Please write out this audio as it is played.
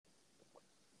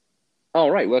All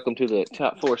right, welcome to the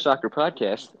Top Four Soccer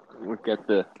Podcast. We've got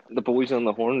the boys on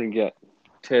the horn. We got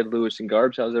Ted, Lewis, and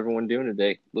Garbs. How's everyone doing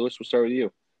today? Lewis, we'll start with you.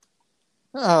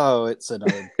 Oh, it's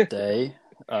another day.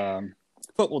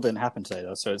 Football didn't happen today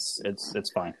though, so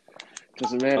it's fine.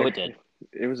 Doesn't matter. Oh, it did.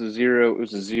 It was a zero. It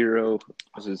was a zero. It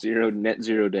was a zero net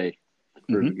zero day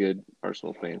for the Mm-hmm. good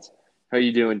Arsenal fans. How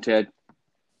you doing, Ted?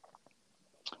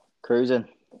 Cruising,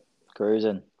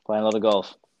 playing a lot of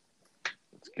golf.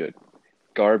 It's good.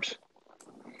 Garbs.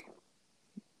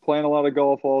 Playing a lot of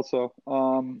golf also.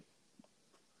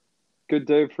 Good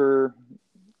day for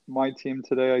my team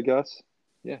today, I guess.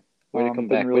 Yeah. Way to come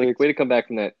back. Really way to come back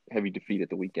from that heavy defeat at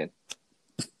the weekend.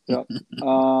 Yeah.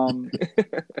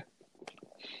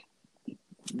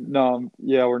 No,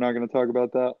 yeah, we're not going to talk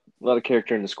about that. A lot of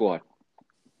character in the squad.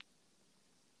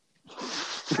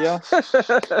 Yeah. I'm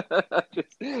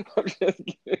just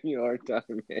giving you a hard time,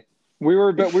 man. We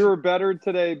were better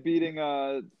today beating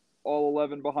all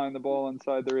 11 behind the ball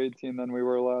inside their 18 than we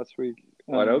were last week.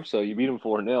 Well, I'd hope so. You beat them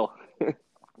 4-0.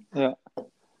 Yeah.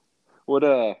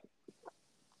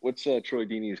 What's Troy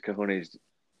Deeney's cojones?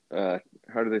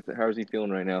 How is he feeling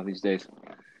right now these days?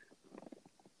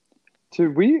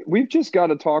 Dude, we've just got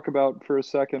to talk about for a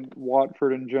second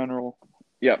Watford in general.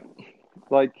 Yep.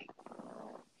 Like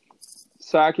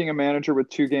sacking a manager with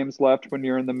 2 games left when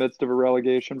you're in the midst of a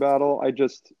relegation battle.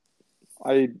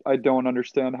 I don't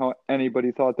understand how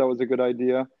anybody thought that was a good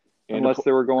idea, unless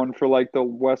they were going for like the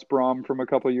West Brom from a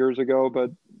couple of years ago.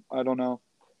 But I don't know.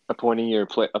 Appointing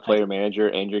a player manager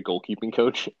and your goalkeeping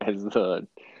coach as the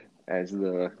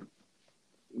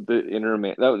interim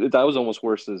man. That was almost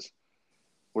worse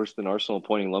than Arsenal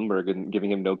appointing Lundberg and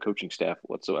giving him no coaching staff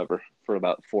whatsoever for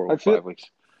about 4 or 5 weeks.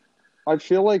 I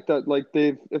feel like that, like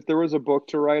if there was a book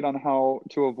to write on how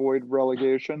to avoid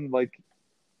relegation,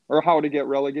 or how to get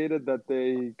relegated, that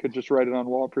they could just write it on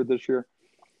Watford this year.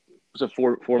 So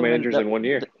four managers in 1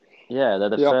 year. Yeah, they're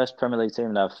the first Premier League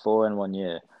team to have 4 in 1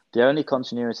 year. The only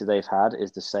continuity they've had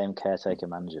is the same caretaker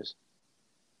managers.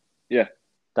 Yeah,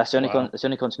 that's the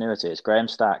only continuity. It's Graham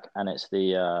Stack and it's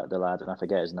the lad, and I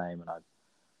forget his name, and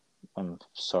I'm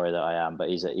sorry that I am, but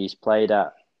he's played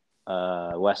at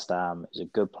West Ham. He's a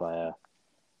good player.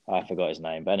 I forgot his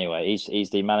name, but anyway, he's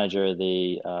the manager of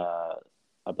the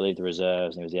I believe the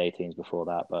reserves, and he was the 18s before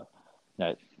that. But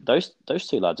those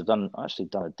 2 lads have actually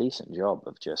done a decent job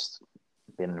of just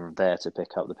being there to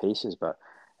pick up the pieces. But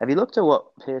have you looked at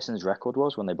what Pearson's record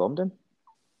was when they bombed him?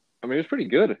 I mean, it was pretty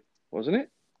good, wasn't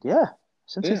it? Yeah,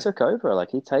 since he took over,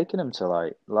 he'd taken him to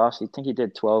I think he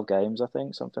did 12 games, I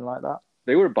think, something like that.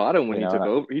 They were bottom when he took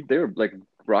over. They were like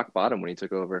rock bottom when he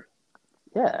took over.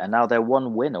 Yeah, and now they're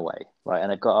 1 win away,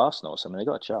 and they've got Arsenal, so I mean, they've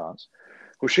got a chance.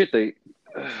 Well, shit, I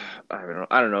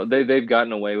don't know. They've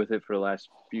gotten away with it for the last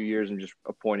few years and just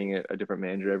appointing a different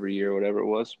manager every year or whatever it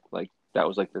was. Like that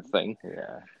was like the thing.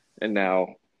 Yeah. And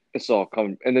now it's all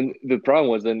coming. And then the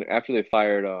problem was then after they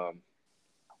fired, God,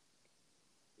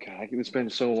 it's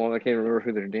been so long I can't remember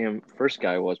who their damn first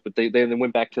guy was. But they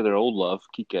went back to their old love,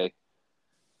 Kike,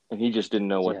 and he just didn't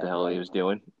know what the hell he was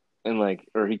doing. And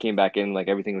or he came back in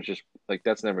everything was just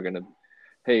that's never gonna.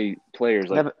 Hey, players,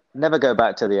 never go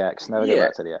back to the X. Never go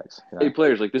back to the X. Hey,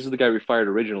 players, this is the guy we fired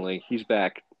originally. He's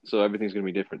back, so everything's going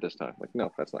to be different this time.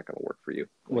 No, that's not going to work for you.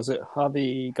 Was it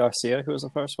Javi Garcia who was the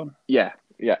first one? Yeah.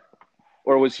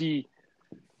 Or was he?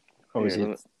 Or was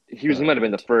he? He might have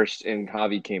been the first, and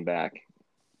Javi came back.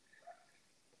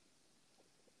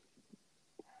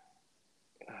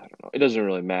 I don't know. It doesn't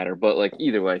really matter, but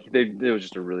either way, it was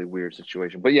just a really weird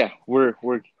situation. But yeah, we're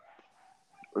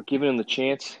giving them the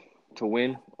chance to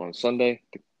win on Sunday,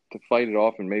 to fight it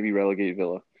off and maybe relegate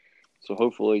Villa. So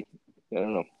hopefully, I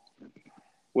don't know.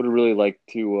 Would have really liked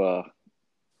to.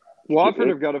 Watford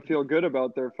have got to feel good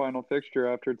about their final fixture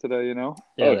after today,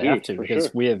 Yeah, they have to,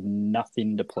 because we have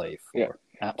nothing to play for. Yeah.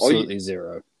 Absolutely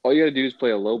zero. All you got to do is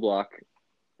play a low block.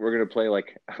 We're going to play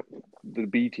the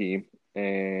B team,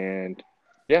 and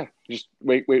just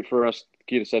wait for us to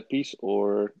get a set piece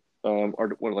or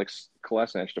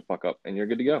Kolasinac to fuck up, and you're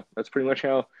good to go. That's pretty much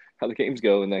how the games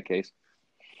go in that case,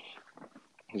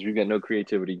 because we've got no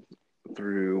creativity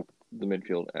through the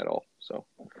midfield at all. So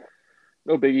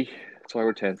no biggie. That's why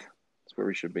we're 10th. That's where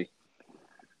we should be.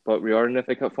 But we are in the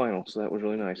FA Cup final, so that was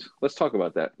really nice. Let's talk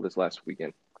about that this last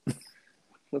weekend.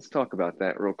 Let's talk about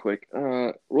that real quick.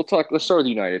 Let's start with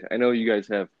United. I know you guys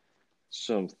have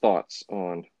some thoughts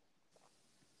on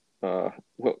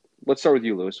let's start with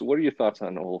you, Lewis. What are your thoughts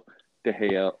on the whole De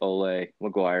Gea, Ole,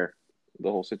 Maguire, the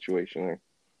whole situation there?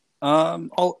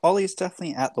 Ollie's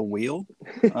definitely at the wheel.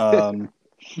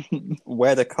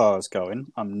 Where the car is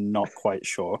going, I'm not quite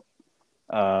sure.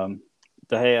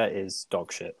 De Gea is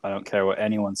dog shit. I don't care what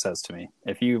anyone says to me.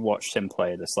 If you watched him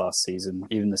play this last season,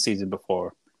 even the season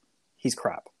before, he's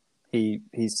crap. He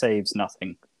saves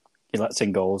nothing. He lets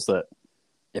in goals that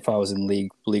if I was in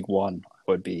League One,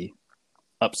 I would be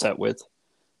upset with.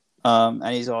 And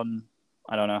he's on,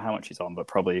 I don't know how much he's on, but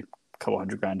probably a couple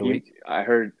 $100,000 a week. I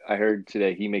heard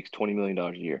today he makes $20 million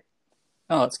a year.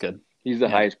 Oh, that's good. He's the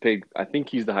highest paid. I think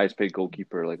he's the highest paid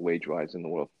goalkeeper, like wage wise, in the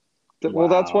world. Well,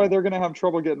 that's why they're going to have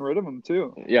trouble getting rid of him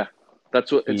too. Yeah,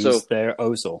 that's what. He's their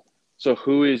Ozil. So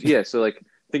who is? Yeah, so like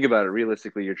think about it.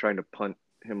 Realistically, you're trying to punt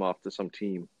him off to some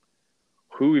team.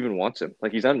 Who even wants him?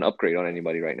 Like he's not an upgrade on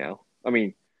anybody right now. I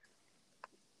mean,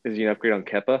 is he an upgrade on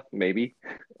Kepa? Maybe.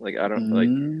 Like I don't like.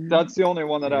 That's the only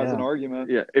one that has an argument.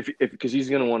 Yeah, if because he's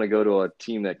going to want to go to a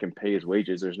team that can pay his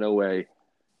wages. There's no way.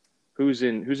 Who's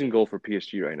in goal for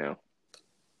PSG right now?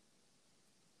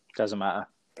 Doesn't matter.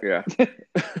 Yeah.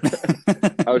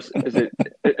 Is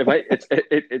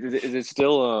it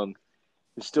still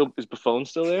is Buffon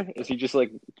still there? Is he just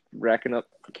like racking up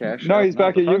cash? No, he's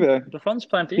back at Juve. Buffon's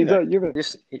playing for Juve. He's at Juve.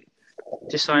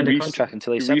 Just signed a contract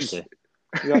until he's 70.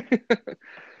 Yeah.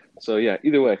 So yeah,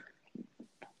 either way,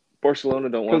 Barcelona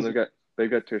don't want him. They've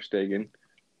got Ter Stegen.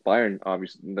 Bayern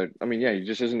obviously. He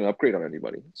just isn't an upgrade on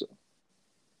anybody.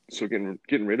 So getting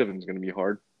rid of him is going to be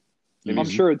hard. I'm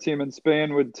sure a team in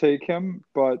Spain would take him,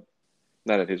 but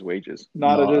not at his wages.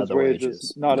 Not at his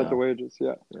wages. Not at the wages.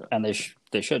 Yeah. And they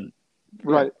shouldn't.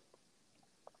 Right.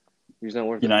 He's not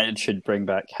worth United should bring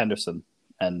back Henderson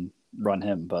and run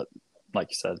him, but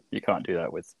like you said, you can't do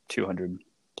that with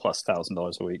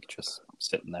 $200,000+ a week just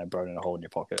sitting there burning a hole in your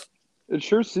pocket. It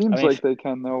sure seems like they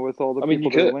can though, with all the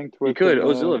people they're linked with. You could.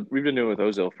 Ozil. We've been doing it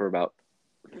with Ozil for about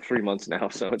 3 months now,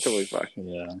 so it's totally fine.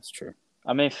 Yeah, that's true.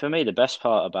 I mean, for me, the best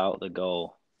part about the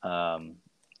goal, I'm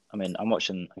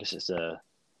watching. I guess it's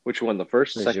which one? The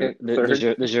first, second, third.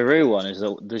 The Giroud one is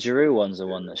the Giroud one's the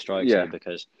one that strikes me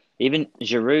because even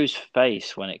Giroud's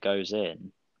face when it goes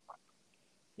in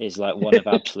is like one of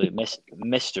absolute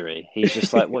mystery. He's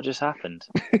just like, what just happened?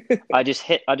 I just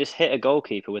hit a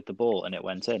goalkeeper with the ball and it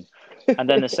went in. And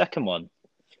then the second one,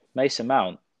 Mason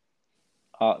Mount,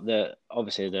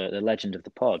 obviously the legend of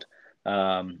the pod.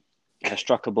 Has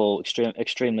struck a ball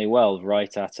extremely well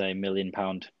right at a £1 million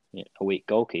a week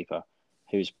goalkeeper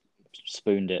who's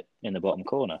spooned it in the bottom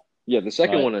corner. Yeah, the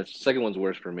second one's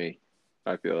worse for me,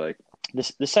 I feel like.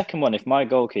 The second one, if my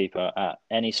goalkeeper at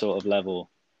any sort of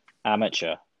level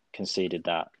amateur conceded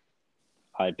that,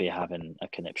 I'd be having a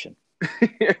conniption.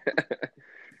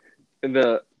 And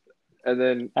the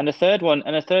third one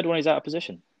is out of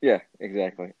position. Yeah,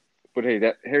 exactly. But hey,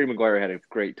 that Harry Maguire had a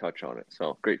great touch on it,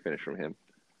 so great finish from him.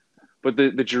 But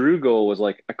the Giroud goal was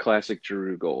like a classic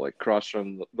Giroud goal, like cross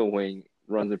from the wing,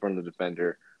 runs in front of the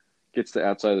defender, gets the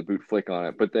outside of the boot flick on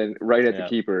it, but then right at the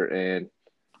keeper and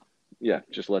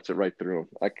just lets it right through him.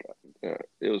 Like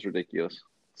it was ridiculous.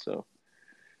 So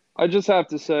I just have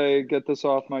to say, get this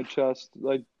off my chest.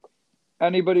 Like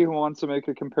anybody who wants to make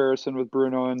a comparison with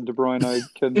Bruno and De Bruyne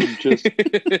can just,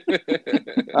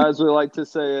 as we like to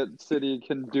say at City,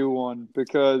 can do one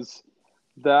because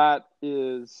that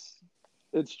is.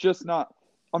 It's just not.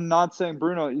 I'm not saying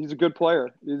Bruno. He's a good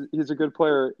player. He's a good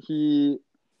player. He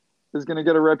is going to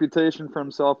get a reputation for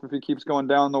himself if he keeps going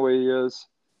down the way he is.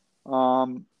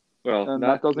 And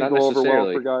that doesn't go over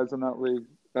well for guys in that league.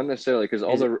 Not necessarily, because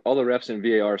all the refs in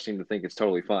VAR seem to think it's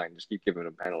totally fine. Just keep giving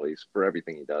him penalties for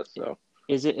everything he does. So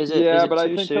is it? Yeah, but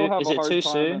I think he'll have a hard time. Too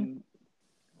soon?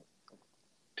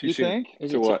 You think?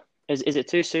 Is it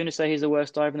too soon to say he's the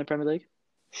worst diver in the Premier League?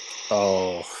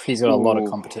 Oh, he's got a lot of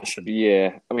competition.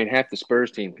 Yeah, I mean, half the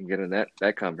Spurs team can get in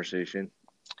that conversation.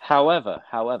 However,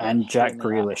 and Jack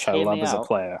Grealish, I love as a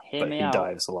player, but he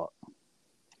dives a lot.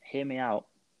 Hear me out.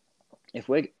 If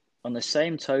we're on the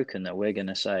same token that we're going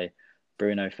to say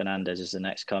Bruno Fernandes is the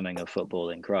next coming of football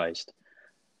in Christ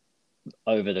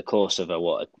over the course of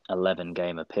a 11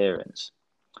 game appearance,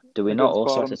 do we not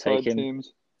also have to take him?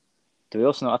 Teams. Do we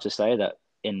also not have to say that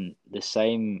in the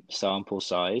same sample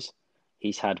size?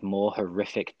 He's had more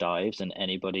horrific dives than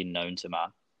anybody known to man.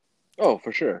 Oh,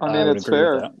 for sure. I mean, it's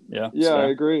fair. Yeah, I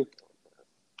agree.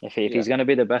 If he's going to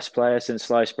be the best player since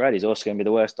sliced bread, he's also going to be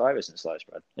the worst diver since sliced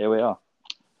bread. Here we are.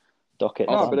 Dock it.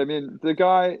 No, but I mean, the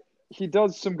guy, he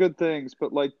does some good things,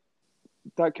 but like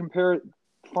that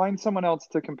find someone else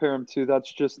to compare him to.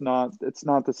 That's just not. It's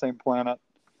not the same planet.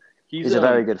 He's a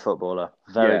very good footballer.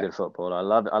 Very good footballer.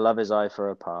 I love his eye for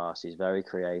a pass. He's very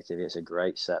creative. It's a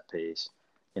great set piece.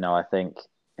 I think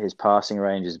his passing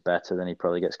range is better than he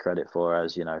probably gets credit for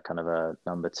as, kind of a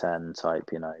number 10 type,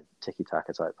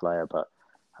 tiki-taka type player. But,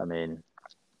 I mean,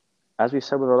 as we've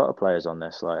said with a lot of players on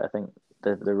this, like I think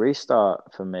the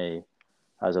restart for me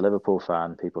as a Liverpool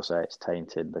fan, people say it's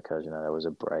tainted because there was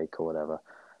a break or whatever.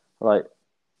 Like,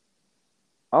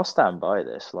 I'll stand by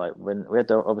this. Like, when we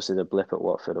had obviously the blip at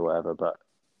Watford or whatever, but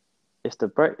if the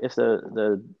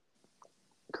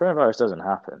coronavirus doesn't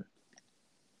happen,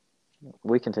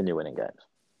 we continue winning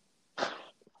games.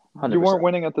 100%. You weren't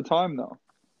winning at the time, though.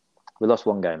 We lost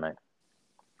one game, mate.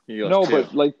 No,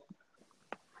 but like,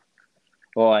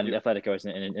 Well, and Atletico is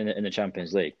in the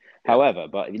Champions League. Yeah. However,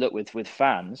 but if you look with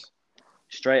fans,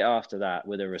 straight after that,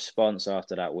 with a response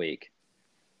after that week,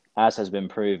 as has been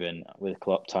proven with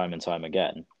Klopp time and time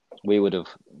again, we would have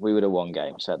won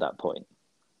games at that point.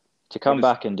 To come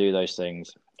back and do those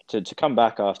things, to come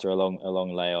back after a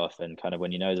long layoff and kind of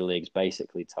when the league's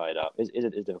basically tied up is a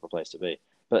difficult place to be.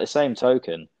 But at the same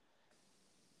token,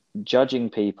 judging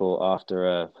people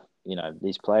after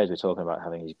these players we're talking about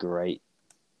having these great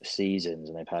seasons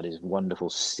and they've had these wonderful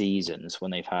seasons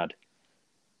when they've had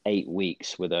 8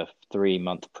 weeks with a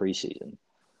 3-month preseason.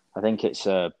 I think it's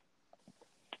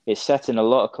setting a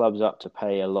lot of clubs up to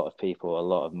pay a lot of people a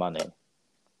lot of money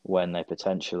when they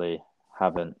potentially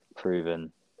haven't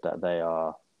proven that they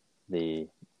are the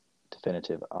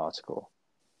definitive article.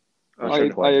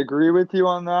 I agree with you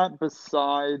on that.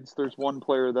 Besides, there's one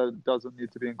player that doesn't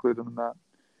need to be included in that,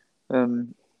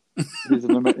 and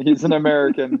he's an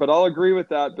American. But I'll agree with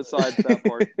that. Besides that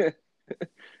part,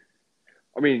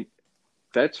 I mean,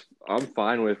 I'm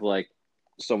fine with like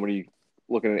somebody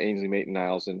looking at Ainsley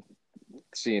Maitland-Niles and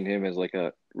seeing him as like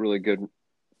a really good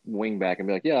wing back and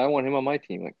be like, yeah, I want him on my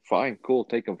team. Like, fine, cool,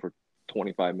 take him for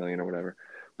 $25 million or whatever.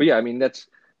 But yeah, I mean that's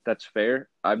fair.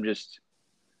 I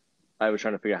was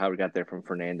trying to figure out how we got there from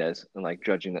Fernandes and like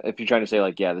judging that. If you're trying to say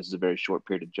like, yeah, this is a very short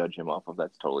period to judge him off of,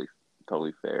 that's totally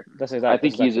fair. That's exactly.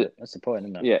 That's the point,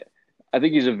 isn't it? Yeah, I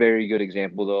think he's a very good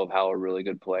example though of how a really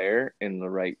good player in the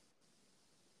right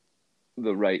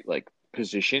like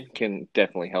position can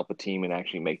definitely help a team and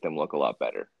actually make them look a lot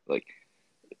better. Like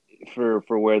for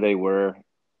where they were,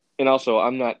 and also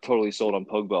I'm not totally sold on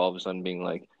Pogba all of a sudden being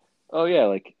like, oh yeah,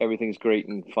 like everything's great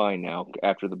and fine now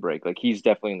after the break. Like he's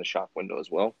definitely in the shop window as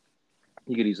well.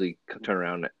 He could easily turn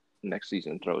around next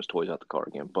season and throw his toys out the car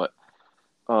again. But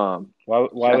why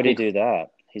would he do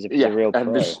that? He's a real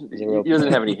pro. He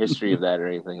doesn't have any history of that or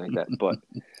anything like that. But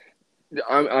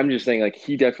I'm just saying, like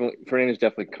Fernandes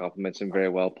definitely complements him very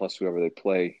well. Plus whoever they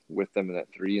play with them in that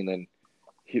three, and then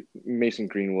Mason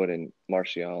Greenwood and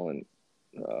Martial and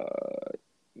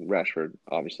Rashford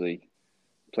obviously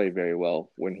play very well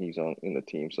when he's in the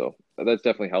team. So that's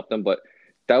definitely helped them. But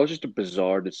that was just a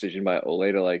bizarre decision by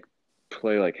Ole to like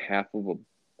play like half of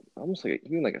almost like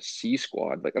even like a C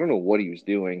squad. Like I don't know what he was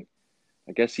doing.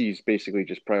 I guess he's basically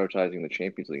just prioritizing the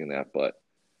Champions League in that. But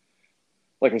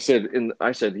like I said,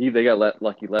 they got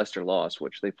lucky Leicester lost,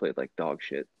 which they played like dog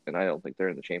shit, and I don't think they're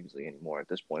in the Champions League anymore at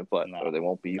this point. But or they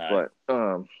won't be.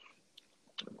 No.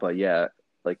 But yeah,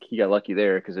 like he got lucky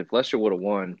there because if Leicester would have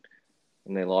won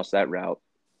and they lost that route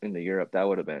into Europe, that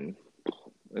would have been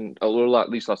and a little at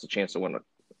least lost a chance to win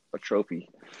a trophy.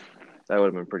 That would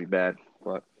have been pretty bad.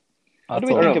 But what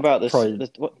do we think about this?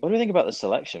 What do we think about the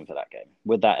selection for that game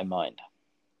with that in mind?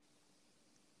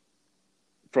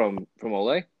 From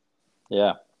Ole?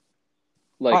 Yeah.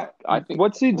 Like I think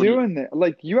what's he doing there?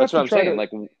 Like you have to try to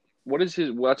like what is his?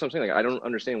 That's what I'm saying. Like I don't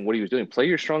understand what he was doing. Play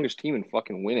your strongest team and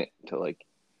fucking win it to like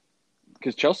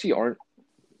because Chelsea aren't.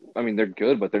 I mean, they're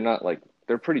good, but they're not like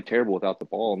they're pretty terrible without the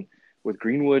ball. And with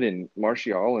Greenwood and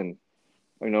Martial and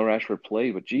I know Rashford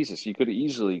played, but Jesus, you could have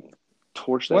easily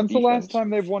torched that. When's defense. The last time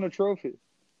they've won a trophy?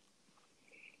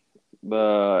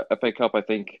 The FA Cup, I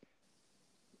think.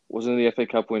 Wasn't it the FA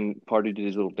Cup when Partey did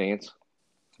his little dance?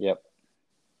 Yep.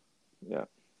 Yeah,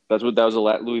 that was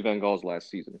Louis van Gaal's last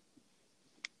season.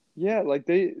 Yeah, like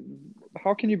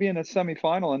how can you be in a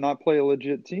semifinal and not play a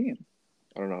legit team?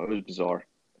 I don't know. It was bizarre.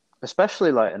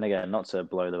 Especially like, and again, not to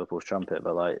blow Liverpool's trumpet,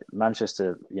 but like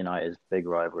Manchester United's big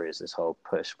rivalry is this whole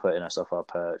putting us off our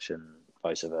perch and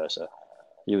vice versa.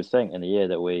 You would think in the year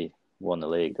that we won the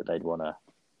league that they'd want to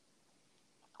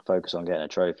focus on getting a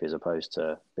trophy as opposed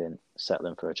to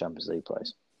settling for a Champions League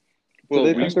place. Well,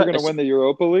 do they think they're going to win the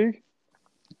Europa League?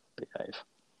 Behave.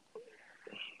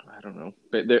 I don't know.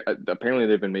 Apparently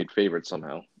they've been made favorites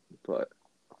somehow, but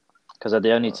because they're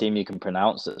the only team you can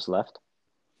pronounce that's left.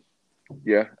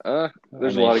 Yeah,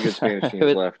 there's a lot of good Spanish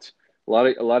teams left. A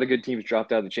lot of good teams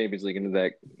dropped out of the Champions League into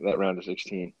that round of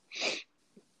 16.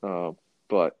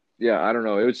 But yeah, I don't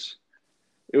know. It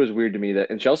was weird to me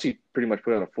and Chelsea pretty much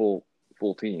put out a full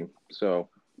team, so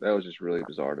that was just really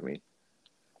bizarre to me.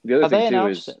 The other thing too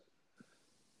is have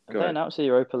they announced the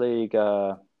Europa League?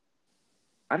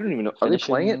 I don't even know. Are they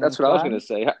playing it? That's what I was going to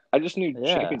say. I just knew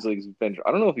Champions League's been.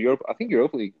 I don't know if Europe. I think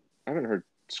Europa League I haven't heard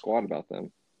squat about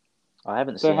them. I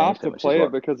haven't They seen have anything, to which is play it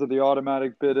what because of the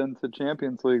automatic bid into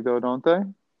Champions League, though, don't they?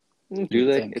 Do You'd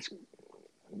they? think.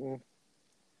 I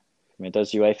mean.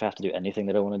 Does UEFA have to do anything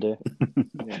they don't want to do?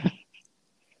 Yeah.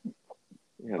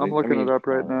 Yeah, I'm looking it up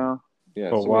right Uh, now.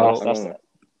 Yeah, Well, somebody, That's I that's don't know.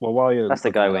 well, while you're that's the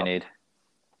looking guy it we up, need.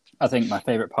 I think my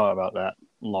favorite part about that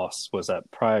loss was that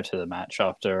prior to the match,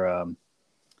 after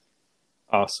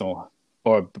Arsenal,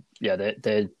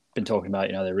 they'd been talking about,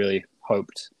 they really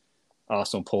hoped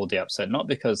Arsenal pulled the upset, not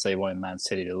because they wanted Man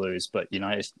City to lose, but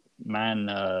United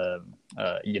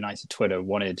Twitter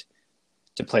wanted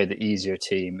to play the easier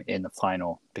team in the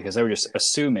final because they were just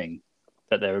assuming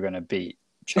that they were going to beat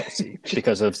Chelsea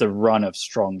because of the run of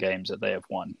strong games that they have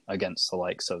won against the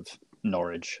likes of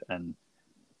Norwich and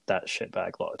that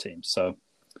shitbag lot of teams. So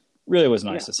really was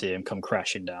nice to see him come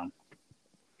crashing down.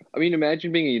 I mean,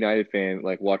 imagine being a United fan,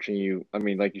 like watching you. I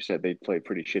mean, like you said, they play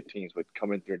pretty shit teams, but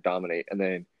come in there and dominate, and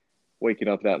then waking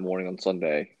up that morning on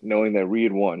Sunday knowing that we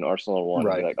had won, Arsenal had won, and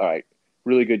be Right. like, all right,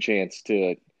 really good chance to.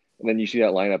 And then you see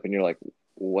that lineup, and you're like,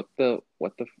 what the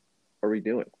are we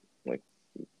doing? Like,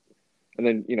 and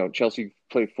then Chelsea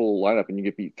play full lineup, and you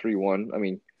get beat 3-1. I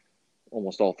mean,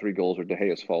 almost all three goals were De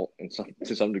Gea's fault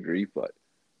to some degree, but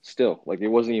still, like it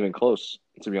wasn't even close.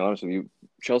 To be honest with you,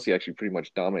 Chelsea actually pretty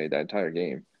much dominated that entire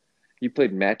game. You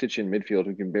played Matic in midfield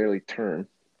who can barely turn.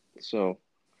 So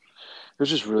it was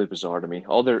just really bizarre to me.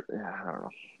 I don't know.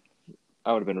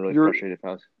 I would have been really Your frustrated if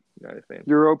I was a United fan.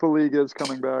 Europa League is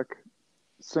coming back.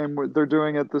 They're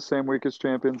doing it the same week as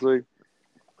Champions League.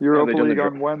 Europa done the League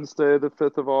on Wednesday, the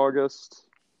 5th of August.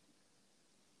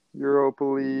 Europa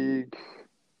League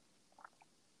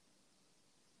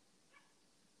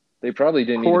They probably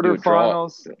didn't need to do a draw.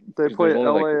 quarterfinals. They play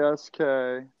LASK.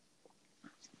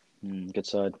 Good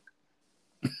side.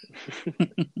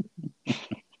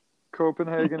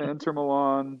 Copenhagen, Inter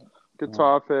Milan,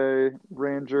 Getafe,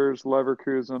 Rangers,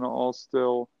 Leverkusen, all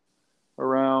still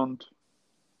around.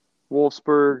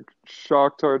 Wolfsburg,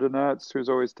 Shakhtar Donetsk, who's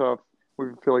always tough. We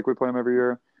feel like we play them every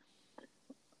year.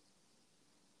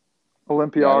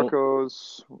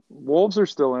 Olympiacos, Wolves are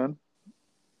still in.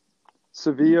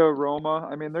 Sevilla, Roma.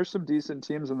 I mean, there's some decent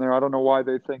teams in there. I don't know why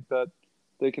they think that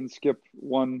they can skip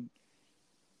one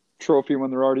trophy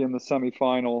when they're already in the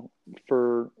semifinal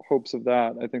for hopes of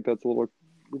that. I think that's a little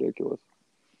ridiculous.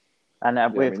 And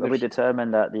have we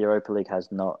determined that the Europa League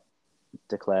has not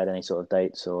declared any sort of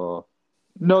dates or?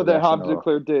 No, they have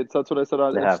declared dates. That's what I said.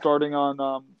 It's starting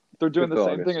on. They're doing the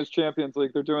same thing as Champions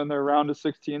League. They're doing their round of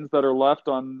 16s that are left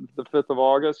on the 5th of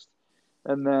August,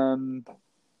 and then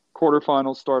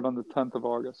quarterfinals start on the 10th of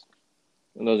August.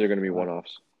 And those are going to be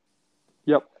one-offs.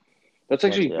 Yep. That's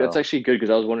actually good because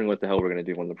I was wondering what the hell we're going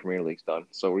to do when the Premier League's done.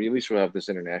 So we at least will have this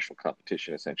international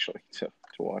competition essentially to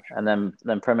watch. And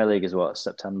then Premier League is what,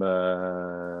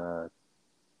 September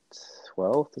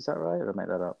 12th? Is that right? Or did I make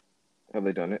that up? Have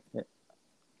they done it? Yeah.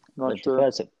 Not sure.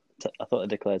 I thought they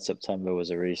declared September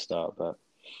was a restart, but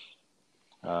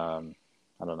I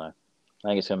don't know. I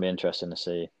think it's going to be interesting to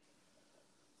see.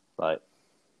 Like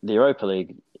the Europa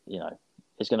League,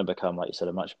 it's going to become, like you said,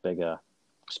 a much bigger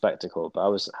spectacle. But I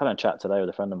was having a chat today with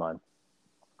a friend of mine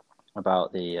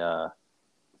about the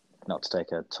not to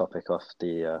take a topic off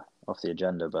the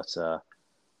agenda, but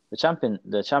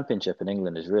the championship in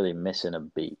England is really missing a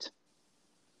beat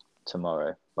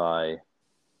tomorrow by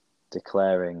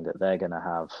declaring that they're going to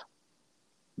have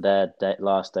their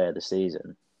last day of the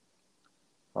season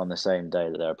on the same day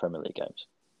that there are Premier League games.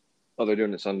 Oh, they're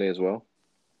doing it Sunday as well?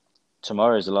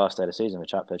 Tomorrow is the last day of the season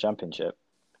for the championship.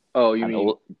 Oh, you mean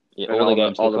all the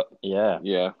games?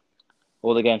 Yeah.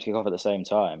 All the games kick off at the same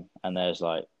time, and there's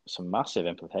like some massive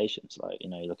implications. Like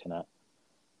you're looking at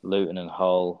Luton and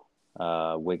Hull,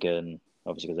 Wigan,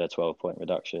 obviously because they're 12-point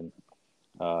reduction,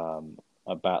 are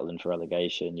battling for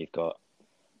relegation. You've got,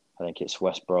 I think it's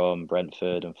West Brom,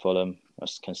 Brentford, and Fulham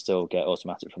can still get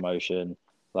automatic promotion.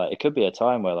 Like it could be a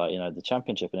time where the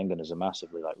Championship in England is a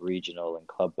massively regional and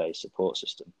club-based support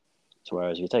system. So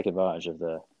whereas you take advantage of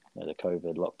the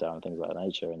COVID lockdown and things like that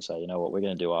nature and say, you know what, we're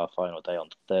going to do our final day on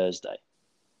Thursday.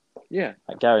 Yeah.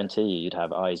 I guarantee you'd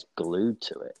have eyes glued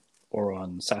to it. Or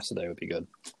on Saturday would be good,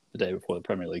 the day before the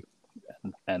Premier League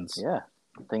ends. Yeah,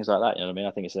 things like that. You know what I mean?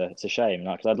 I think it's a shame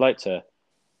because I'd like to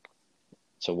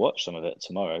watch some of it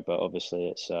tomorrow, but obviously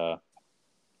it's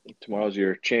tomorrow's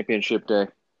your championship day.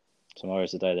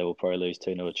 Tomorrow's the day that we'll probably lose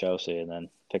 2-0 to Chelsea and then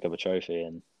pick up a trophy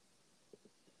and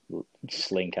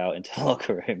slink out into the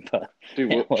locker room. But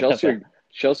dude,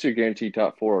 Chelsea are guaranteed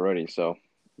top 4 already, so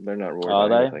they're not worried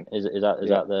about anything. Is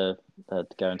that the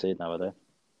guaranteed now? Are they?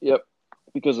 Yep,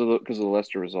 because of the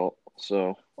Leicester result.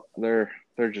 So they're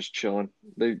just chilling.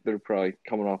 They're probably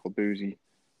coming off a boozy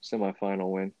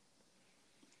semifinal win.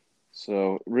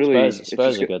 So really,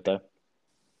 Spurs are good though.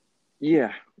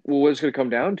 Yeah. Well, what it's going to come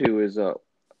down to is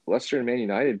Leicester and Man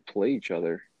United play each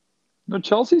other. No,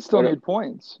 Chelsea still need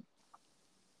points.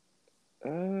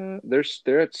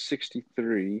 They're at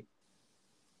 63.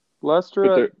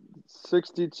 Leicester at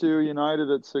 62, United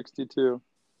at 62.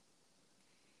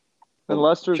 And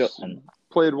Leicester's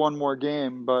played one more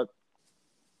game, but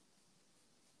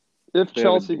if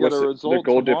Chelsea get a result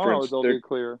tomorrow, they'll be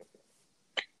clear.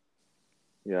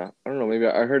 Yeah, I don't know. Maybe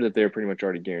I heard that they're pretty much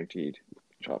already guaranteed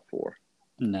top 4.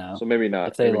 No, so maybe not.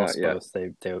 If they maybe lost not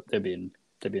both, they'd be in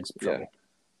some trouble.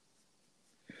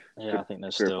 Yeah, I think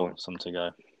there's still some to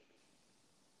go.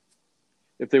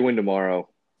 If they win tomorrow,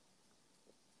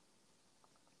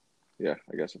 yeah,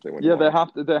 I guess if they win. Yeah,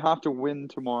 tomorrow. They have to win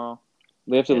tomorrow.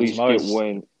 They have to at least get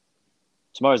win.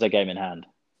 Tomorrow's their game in hand,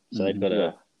 so they've got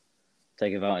to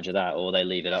take advantage of that, or they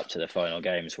leave it up to the final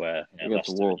games where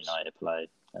Leicester and United play,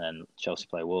 and then Chelsea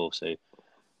play Wolves. So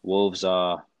Wolves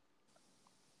are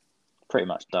pretty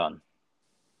much done,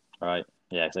 right?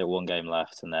 Yeah, because they have one game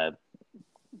left, and they're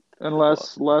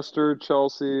unless Leicester,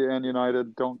 Chelsea, and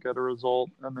United don't get a result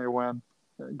and they win,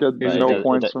 get no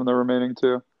points from the remaining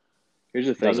 2. Here's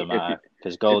the thing: doesn't matter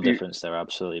because goal difference, they're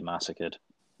absolutely massacred.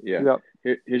 Yeah. Yep.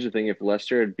 Here's the thing: if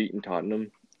Leicester had beaten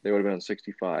Tottenham, they would have been on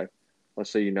 65.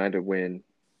 Let's say United win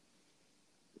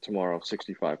tomorrow,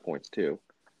 65 points too.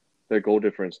 Their goal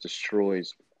difference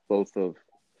destroys both of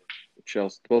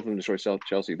Chelsea. Both of them destroy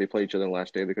Chelsea. They play each other on the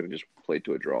last day. They could have just played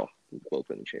to a draw. Both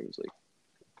in the Champions League.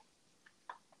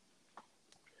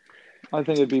 I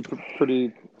think it'd be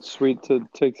pretty sweet to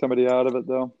take somebody out of it,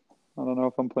 though. I don't know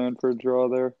if I'm playing for a draw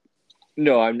there.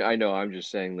 No, I know. I'm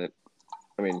just saying that.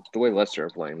 I mean, the way Leicester are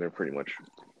playing, they're pretty much.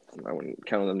 I wouldn't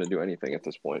count on them to do anything at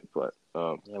this point. But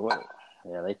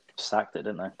they sacked it,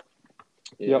 didn't they?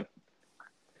 Yeah. Yep.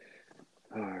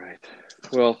 All right.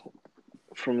 Well,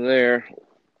 from there,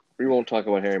 we won't talk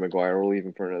about Harry Maguire. We'll leave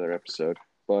him for another episode.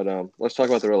 But let's talk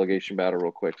about the relegation battle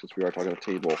real quick, since we are talking about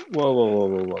the table.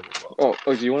 Whoa. Oh,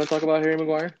 do you want to talk about Harry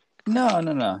Maguire?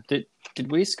 No. Did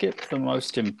we skip the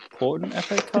most important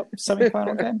FA Cup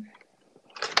semi-final game?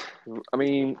 I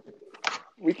mean,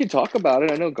 we could talk about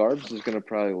it. I know Garbs is going to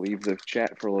probably leave the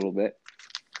chat for a little bit.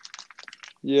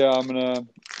 Yeah, I'm going to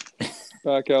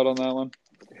back out on that one.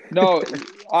 No,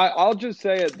 I'll just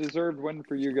say it deserved win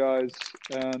for you guys,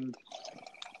 and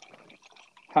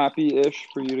happy-ish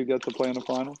for you to get to play in the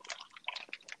final.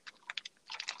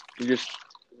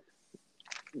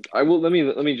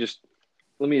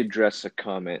 Let me address a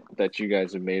comment that you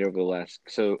guys have made over the last.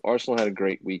 So Arsenal had a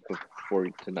great week before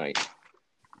tonight.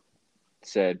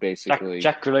 Said basically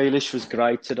Jack Grealish was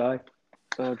great today.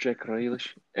 Oh, Jack Grealish.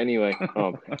 Anyway,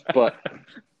 but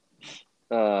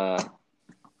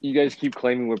you guys keep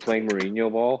claiming we're playing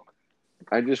Mourinho ball.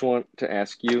 I just want to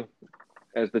ask you,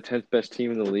 as the 10th best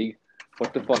team in the league,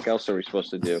 what the fuck else are we supposed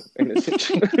to do in this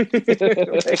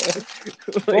situation?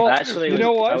 Well, actually, you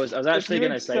know what? I was actually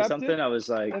going to say something. I was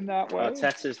like,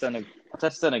 Arteta's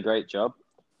done a great job.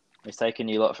 He's taken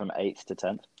you lot from 8th to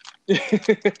 10th.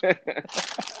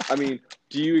 I mean,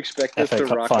 do you expect us to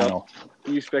rock up?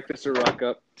 Do you expect us to rock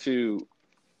up to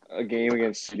a game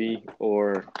against City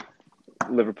or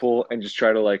Liverpool and just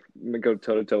try to go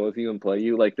toe to toe with you and play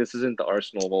you? Like, this isn't the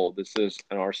Arsenal mold. This is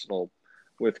an Arsenal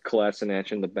with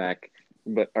Kolasinac in the back,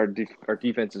 but our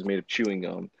defense is made of chewing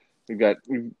gum. To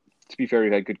be fair,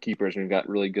 we've had good keepers. We've got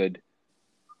really good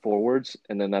forwards,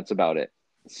 and then that's about it.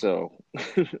 So,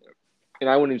 and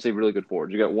I wouldn't even say really good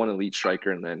forwards. You got one elite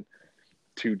striker and then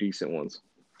 2 decent ones.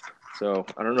 So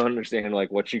I don't understand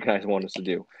what you guys want us to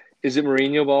do. Is it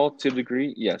Mourinho ball to a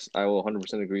degree? Yes, I will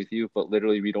 100% agree with you. But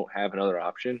literally, we don't have another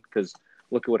option because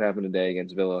look at what happened today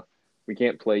against Villa. We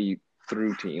can't play you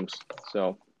through teams.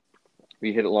 So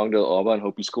we hit it long to Alba and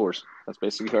hope he scores. That's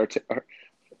basically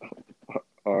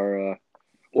our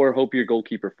or hope your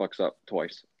goalkeeper fucks up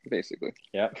twice, basically.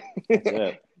 Yeah, that's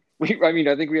it.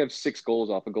 I think we have 6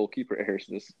 goals off of goalkeeper errors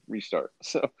this restart.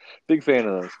 So big fan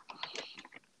of those.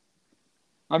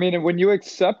 I mean, when you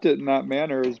accept it in that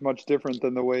manner is much different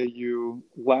than the way you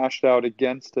lashed out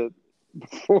against it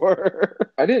before.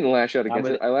 I didn't lash out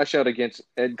against it. I lashed out against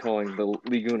Ed calling the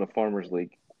League a Farmers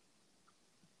League.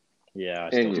 Yeah,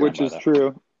 which is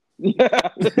true. Yeah,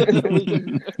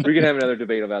 we can have another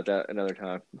debate about that another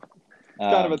time. It's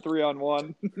kind of a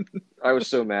 3-on-1. I was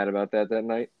so mad about that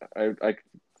night. I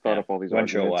thought up all these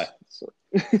arguments. Sure why. So.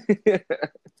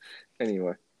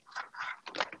 Anyway.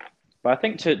 But I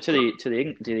think to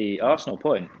the Arsenal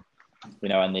point,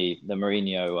 and the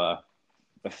Mourinho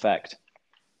effect,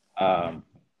 I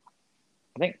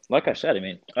think, like I said,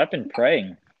 I've been praying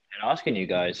and asking you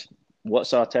guys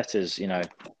what's Arteta's,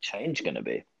 change going to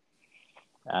be?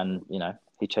 And,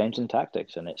 he changed in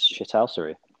tactics and it's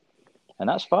shithousery. And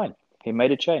that's fine. He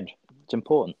made a change. It's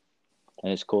important.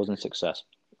 And it's causing success.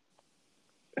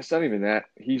 It's not even that.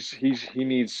 He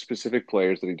needs specific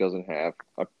players that he doesn't have.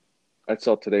 I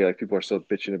saw today, like, people are still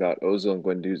bitching about Ozil and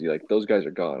Guendouzi. Like, those guys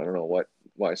are gone. I don't know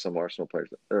why some Arsenal players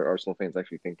or Arsenal fans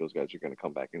actually think those guys are going to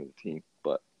come back into the team.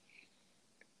 But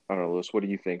I don't know, Lewis, what do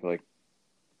you think? Like,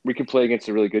 we can play against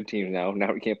the really good teams now.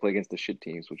 Now we can't play against the shit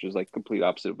teams, which is like complete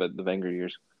opposite of the Wenger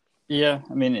years. Yeah,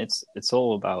 I mean, it's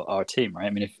all about our team, right? I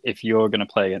mean, if you're going to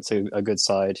play against a good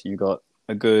side, you've got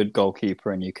a good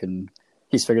goalkeeper and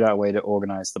he's figured out a way to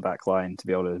organize the back line to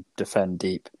be able to defend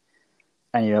deep,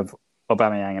 and you have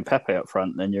Aubameyang and Pepe up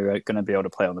front, then you're going to be able to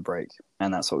play on the break.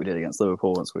 And that's what we did against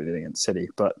Liverpool, that's what we did against City.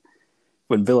 But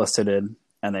when Villa sit in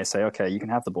and they say, okay, you can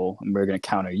have the ball and we're going to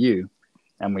counter you,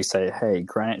 and we say, hey,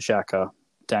 Granit Xhaka,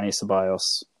 Dani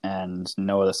Ceballos, and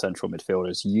no other central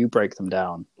midfielders, you break them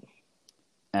down.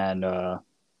 And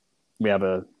we have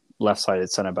a left-sided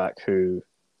centre-back who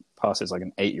passes like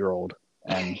an 8-year-old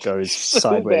and goes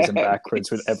sideways and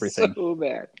backwards with everything. So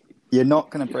bad. You're not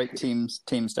going to break teams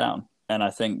down. And I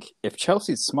think if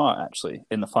Chelsea's smart, actually,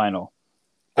 in the final,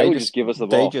 they just give us the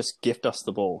ball. They just gift us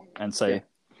the ball and say,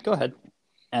 go ahead.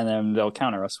 And then they'll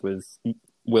counter us with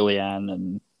Willian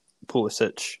and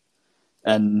Pulisic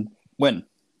and win.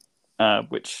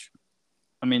 Which,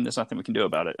 I mean, there's nothing we can do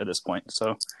about it at this point.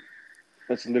 So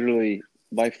that's literally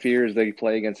my fear is they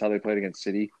play against how they played against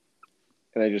City,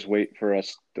 and they just wait for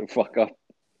us to fuck up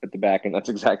at the back, and that's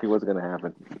exactly what's going to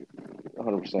happen,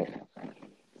 100%.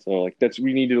 So like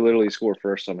we need to literally score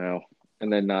first somehow,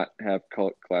 and then not have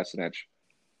Kolasinac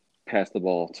pass the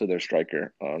ball to their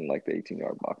striker on like the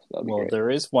 18-yard box. That'd be great. There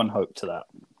is one hope to that,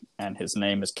 and his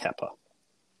name is Kepa.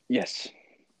 Yes.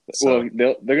 So,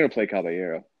 well, they're going to play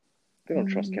Caballero. They don't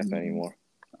trust Kepa anymore.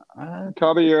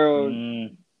 Caballero,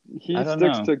 he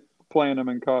sticks to playing him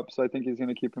in cups. I think he's going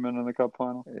to keep him in the cup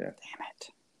final. Yeah. Damn it.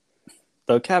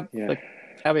 Though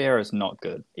Caballero is not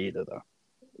good either, though.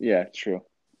 Yeah, it's true.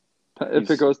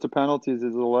 If it goes to penalties,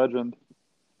 he's a legend.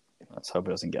 Let's hope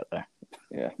it doesn't get there.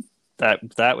 Yeah.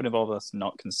 That would involve us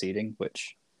not conceding,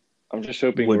 which I'm just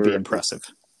hoping would be impressive.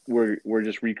 We're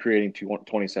just recreating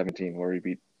 2017 where we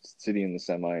beat City in the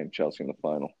semi and Chelsea in the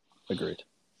final. Agreed.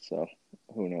 So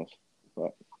who knows?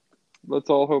 But let's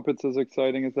all hope it's as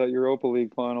exciting as that Europa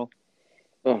League final.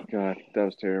 Oh God, that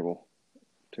was terrible.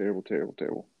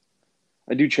 Terrible.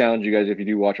 I do challenge you guys, if you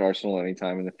do watch Arsenal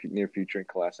anytime in the near future and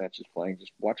Kolasinac is playing,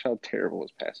 just watch how terrible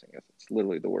his passing is. It's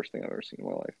literally the worst thing I've ever seen in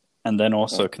my life. And then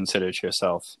also consider to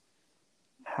yourself,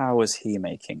 how is he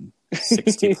making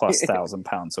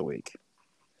 £60,000+ a week?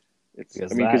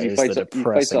 Because he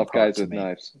fights off guys with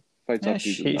knives.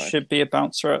 He should be a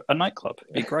bouncer at a nightclub.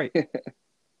 It'd be great.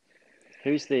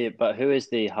 Who is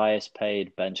the highest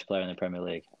paid bench player in the Premier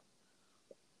League?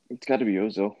 It's got to be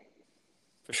Ozil.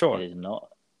 For sure. It is not.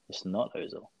 It's not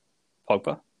Ozil.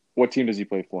 Pogba? What team does he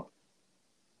play for?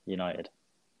 United.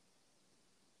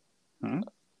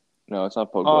 No, it's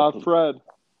not Pogba. Fred.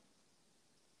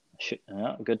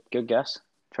 Good guess.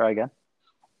 Try again.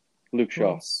 Luke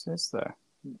Shaw. What is there?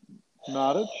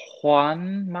 Matic?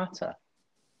 Juan Mata.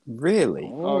 Really?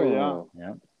 Oh yeah.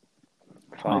 Yeah.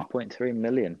 5.3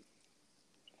 million.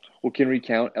 Well, can we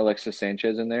count Alexis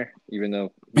Sanchez in there, even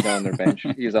though he's on their bench?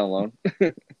 He's on loan.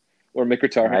 Or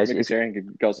Mkhitaryan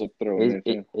could also throw in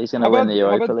there. He's going to win the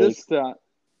Europa League. This stat?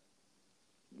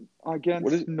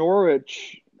 Against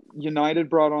Norwich, United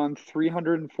brought on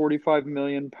 £345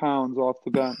 million off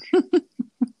the bench.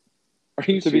 Are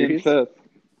you to serious? Be in fifth?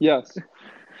 Yes.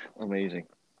 Amazing.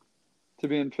 To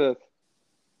be in fifth.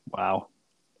 Wow.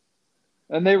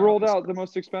 And they rolled out the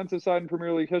most expensive side in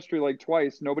Premier League history like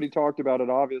twice. Nobody talked about it,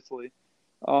 obviously.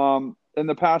 In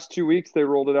the past 2 weeks, they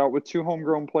rolled it out with 2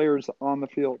 homegrown players on the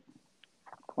field.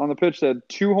 On the pitch, they had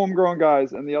 2 homegrown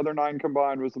guys, and the other 9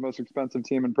 combined was the most expensive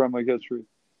team in Premier League history.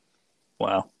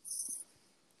 Wow.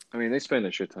 I mean, they spend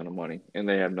a shit ton of money, and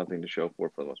they have nothing to show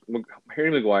for the most.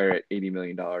 Harry Maguire at $80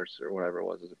 million or whatever it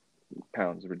was,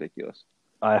 pounds, is ridiculous.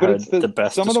 I heard the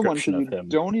best some of the ones description that of you him.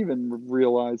 don't even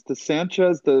realize. The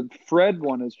Sanchez, the Fred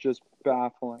one is just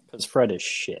baffling. Because Fred is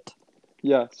shit.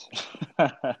 Yes.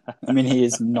 I mean, he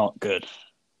is not good.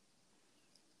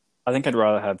 I think I'd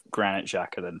rather have Granit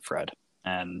Xhaka than Fred,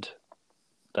 and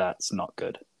that's not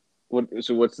good.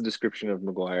 So what's the description of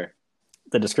Maguire?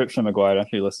 The description of Maguire, I don't know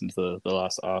if you listened to the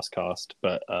last Arscast,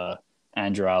 but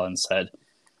Andrew Allen said,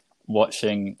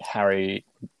 watching Harry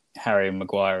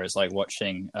Maguire is like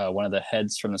watching one of the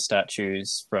heads from the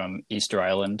statues from Easter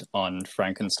Island on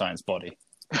Frankenstein's body.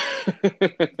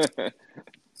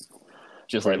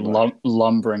 just like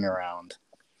lumbering around,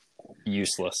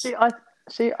 useless. I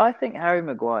think Harry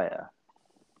Maguire,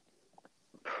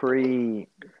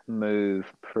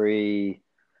 pre-move,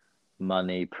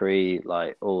 pre-money,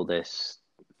 like all this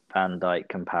Van Dijk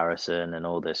comparison and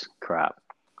all this crap,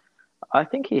 I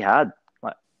think he had,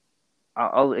 like,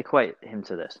 I'll equate him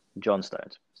to this. John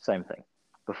Stones, same thing.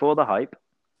 Before the hype,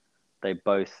 they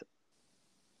both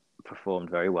performed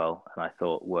very well, and I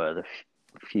thought were the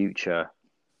future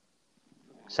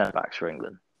centre-backs for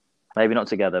England. Maybe not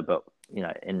together, but,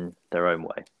 in their own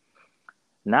way.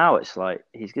 Now it's like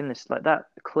he's getting this, like that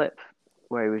clip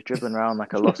where he was dribbling around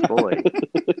like a lost boy.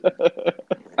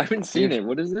 I haven't seen it.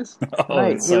 What is this?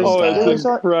 Mate, it's so bad. It was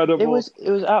incredible. It was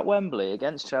at Wembley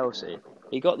against Chelsea.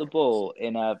 He got the ball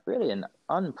in really an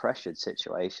unpressured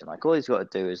situation. Like, all he's got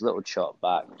to do is little chop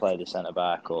back, play the centre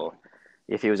back, or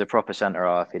if he was a proper centre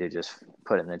half, he'd have just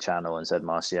put it in the channel and said,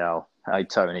 "Martial, hey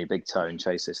Tony, big Tone,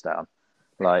 chase this down."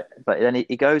 Like, but then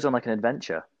he goes on like an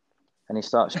adventure, and he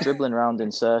starts dribbling around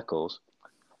in circles.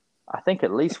 I think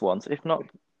at least once, if not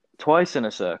twice in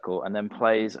a circle, and then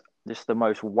plays just the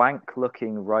most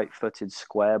wank-looking right-footed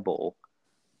square ball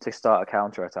to start a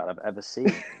counter-attack I've ever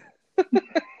seen.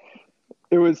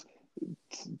 It was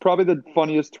probably the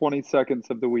funniest 20 seconds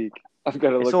of the week. I've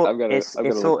got to look. It's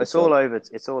all over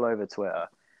Twitter,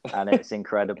 and it's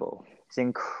incredible. It's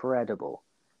incredible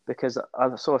because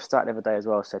I saw a stat the other day as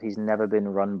well. Said he's never been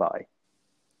run by.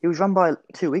 He was run by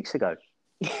 2 weeks ago.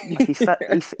 Like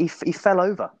he fell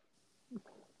over.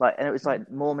 Like, and it was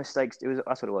like more mistakes.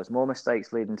 That's what it was. More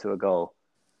mistakes leading to a goal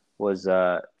was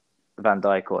Van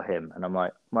Dijk or him, and I'm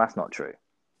like, well, that's not true.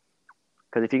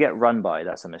 Because if you get run by,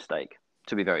 that's a mistake.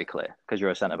 To be very clear, because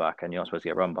you're a centre back and you're not supposed to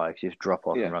get run by, because you just drop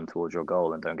off and run towards your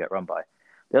goal and don't get run by.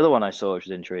 The other one I saw, which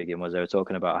was intriguing, was they were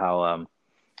talking about how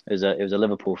it was a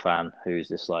Liverpool fan who's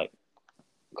this like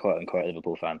quote unquote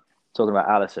Liverpool fan talking about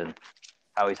Alisson,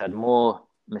 how he's had more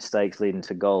mistakes leading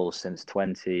to goals since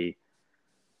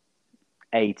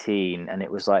 2018, and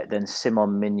it was like then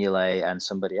Simon Mignolet and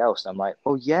somebody else. And I'm like,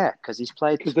 oh yeah, because he's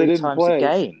played 3 times the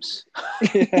games.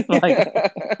 Like,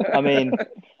 I mean,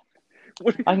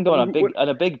 I can go on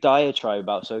a big diatribe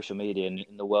about social media in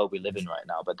the world we live in right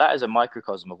now, but that is a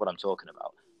microcosm of what I'm talking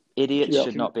about. Idiots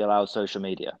should not be allowed social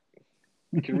media.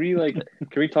 Can we talk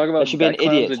about? There should be an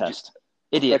idiot test.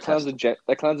 That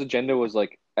clown's agenda was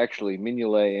like actually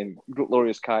Mignolet and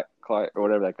Glorious or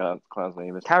whatever that clown's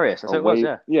name is. Karius, that's what it was.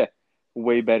 Yeah,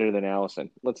 way better than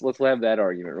Alisson. Let's have that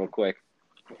argument real quick.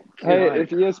 Hey, if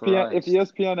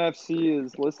ESPN FC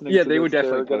is listening, they would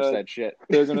definitely post that shit.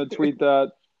 They're gonna tweet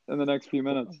that in the next few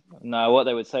minutes. No, what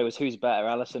they would say was, who's better,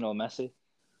 Alisson or Messi?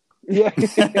 Yeah.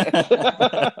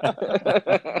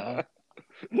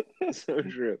 So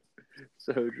true.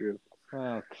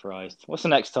 Oh Christ! What's the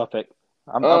next topic?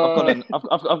 I've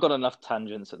got enough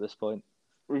tangents at this point.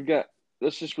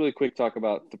 Let's just really quick talk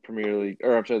about the Premier League,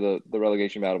 or I'm sorry, the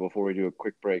relegation battle before we do a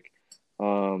quick break.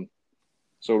 So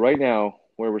right now,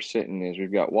 where we're sitting is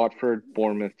we've got Watford,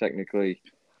 Bournemouth, technically,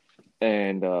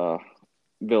 and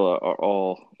Villa are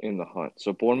all in the hunt.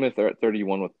 So Bournemouth are at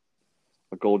 31 with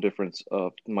a goal difference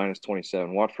of minus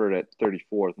 27. Watford at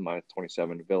 34th, minus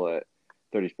 27. Villa at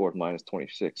 34th, minus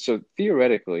 26. So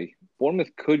theoretically,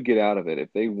 Bournemouth could get out of it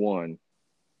if they won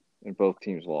and both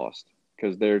teams lost,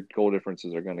 because their goal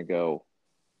differences are going to go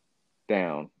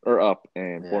down or up,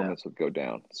 and Bournemouth would go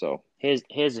down. So here's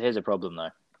a problem though.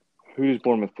 Who does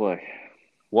Bournemouth play?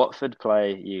 Watford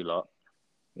play you lot.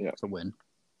 Yeah, it's a win.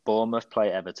 Bournemouth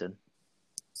play Everton.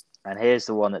 And here's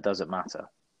the one that doesn't matter: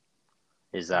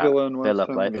 is that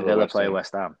Villa play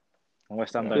West Ham, and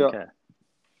West Ham don't care.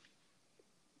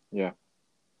 Yeah.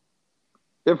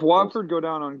 If Watford go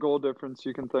down on goal difference,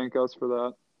 you can thank us for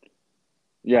that.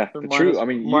 Yeah, true. I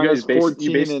mean, you guys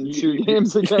basically in 2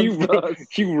 games against us.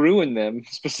 You ruined them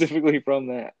specifically from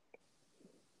that.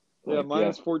 Yeah,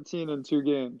 minus 14 in 2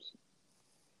 games.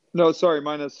 No, sorry,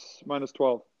 minus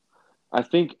 12. I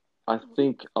think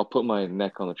I'll put my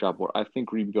neck on the chalkboard. I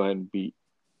think we go ahead and beat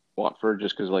Watford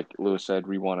just because, like Lewis said,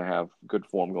 we want to have good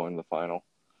form going to the final.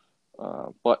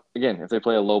 But again, if they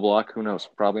play a low block, who knows?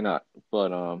 Probably not. But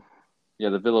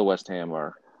the Villa West Ham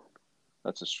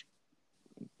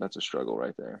that's a struggle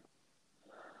right there.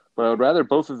 But I would rather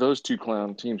both of those 2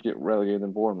 clown teams get relegated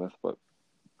than Bournemouth. But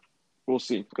we'll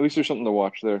see. At least there's something to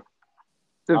watch there.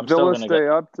 If Villa stay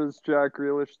up, does Jack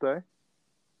Grealish stay?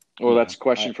 Well, that's a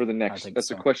question for the next.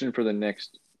 That's a question for the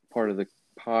next part of the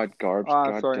pod. God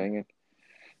dang it!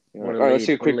 All right, let's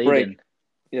take a quick break.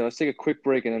 Yeah, let's take a quick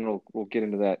break, and then we'll get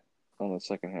into that on the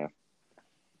second half.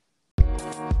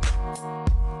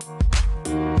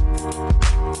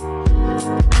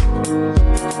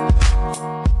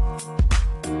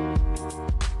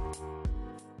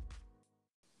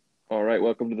 All right,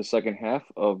 welcome to the second half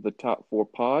of the Top 4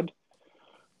 pod.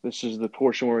 This is the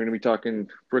portion where we're going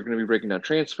to be breaking down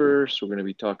transfers. We're going to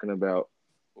be talking about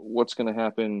what's going to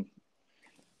happen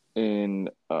in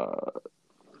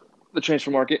the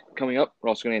transfer market coming up. We're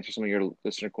also going to answer some of your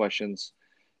listener questions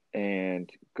and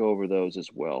go over those as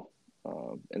well.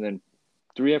 And then,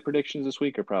 do we have predictions this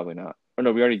week or probably not? Or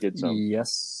no, we already did some.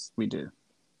 Yes, we do.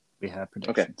 We have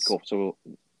predictions. Okay, cool. So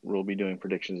we'll be doing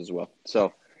predictions as well.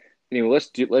 So anyway, let's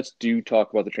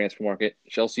talk about the transfer market.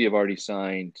 Chelsea have already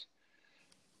signed.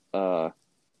 They've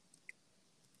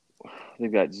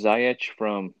got Ziyech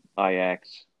from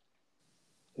Ajax,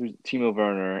 who's Timo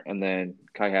Werner, and then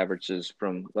Kai Havertz is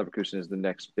from Leverkusen is the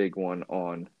next big one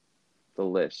on the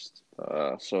list.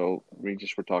 So we're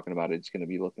talking about it's going to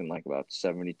be looking like about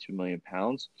 £72 million,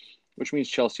 which means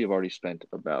Chelsea have already spent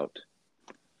about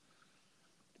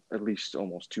at least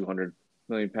almost £200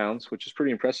 million, which is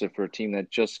pretty impressive for a team that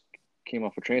just came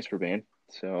off a transfer ban.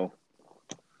 So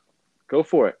go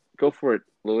for it,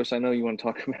 Lewis. I know you want to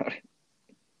talk about it.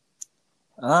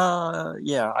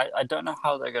 Yeah, I don't know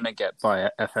how they're going to get by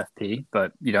FFP,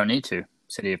 but you don't need to.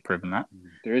 City have proven that.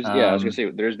 There is, I was going to say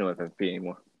there is no FFP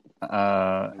anymore.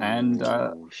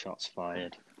 Shots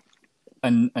fired.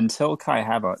 And until Kai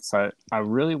Havertz, I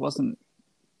really wasn't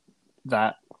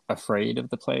that afraid of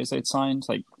the players they'd signed.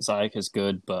 Like Ziyech is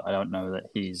good, but I don't know that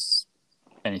he's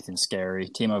anything scary.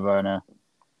 Timo Werner,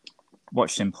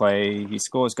 watched him play. He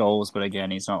scores goals, but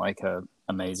again, he's not like a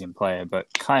amazing player.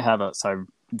 But Kai Havertz,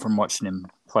 from watching him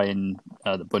play in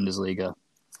the Bundesliga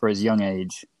for his young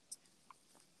age,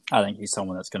 I think he's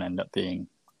someone that's going to end up being,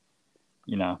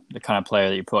 the kind of player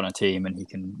that you put on a team and he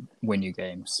can win you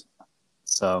games.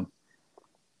 So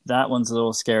that one's a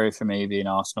little scary for me, being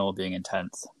Arsenal, being in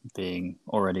 10th, being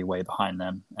already way behind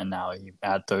them. And now you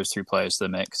add those three players to the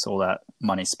mix, all that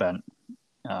money spent.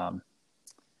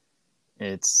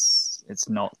 It's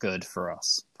not good for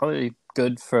us. Probably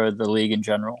good for the league in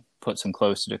general. Puts them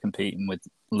closer to competing with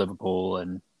Liverpool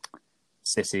and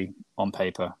City on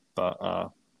paper,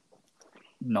 but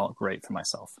not great for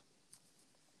myself.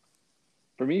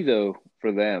 For me, though,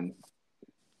 for them,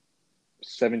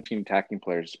 17 attacking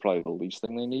players is probably the least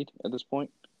thing they need at this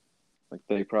point. Like,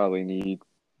 they probably need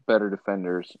better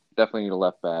defenders. Definitely need a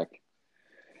left back,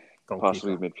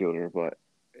 possibly a midfielder. But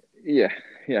yeah,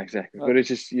 exactly. But it's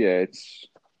just, it's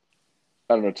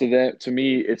I don't know. To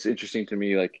me, it's interesting to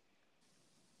me. Like,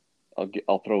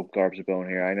 I'll throw garbage a bone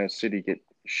here. I know City get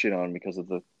shit on because of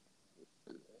the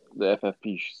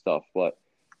FFP stuff, but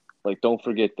like, don't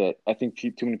forget that. I think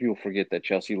too many people forget that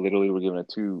Chelsea literally were given a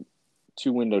two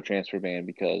window transfer ban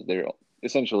because they're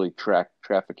essentially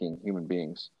trafficking human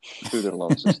beings through their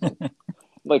loan system.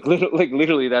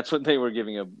 literally, that's what they were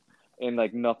giving them, and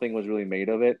like nothing was really made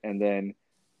of it. And then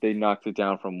they knocked it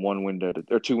down from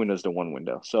or 2 windows to 1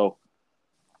 window. So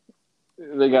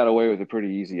they got away with it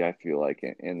pretty easy, I feel like,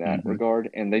 in that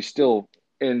regard. And they still,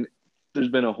 and there's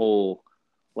been a whole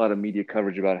lot of media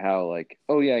coverage about how, like,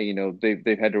 oh yeah,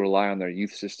 they've had to rely on their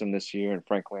youth system this year, and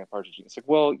Frank Lampard's. It's like,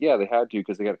 well, yeah, they had to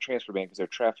because they got a transfer ban because they're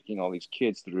trafficking all these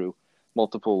kids through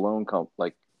multiple loan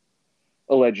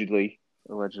allegedly,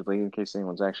 in case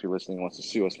anyone's actually listening and wants to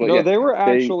sue us. But no, yeah, they were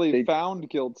actually found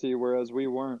guilty, whereas we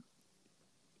weren't.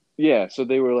 Yeah, so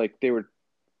they were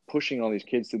pushing all these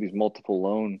kids through these multiple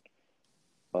loan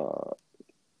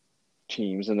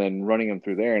teams and then running them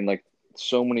through there, and like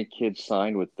so many kids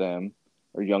signed with them,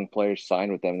 or young players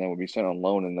signed with them, and then would be sent on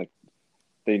loan, and like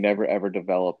they never ever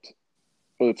developed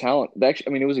the talent.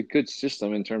 Actually, it was a good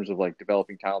system in terms of like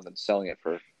developing talent and selling it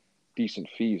for decent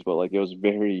fees, but like it was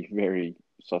very, very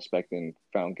suspect and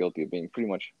found guilty of being pretty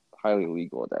much highly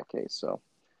illegal in that case. So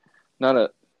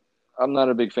I'm not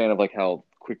a big fan of like how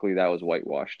quickly that was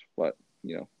whitewashed, but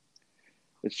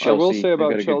it's Chelsea. I will say about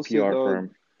They've got a Chelsea, good PR though,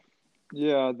 firm.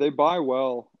 Yeah, they buy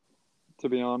well, to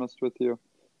be honest with you.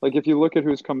 Like, if you look at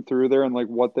who's come through there and like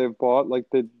what they've bought, like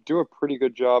they do a pretty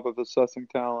good job of assessing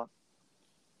talent.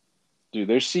 Dude,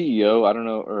 their CEO, I don't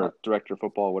know, or director of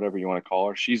football, whatever you want to call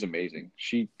her, she's amazing.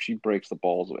 She breaks the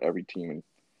balls of every team, and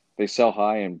they sell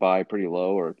high and buy pretty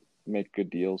low or make good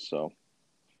deals. So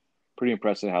pretty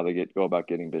impressive how they go about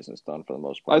getting business done for the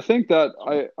most part. I think that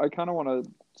I kind of want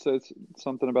to say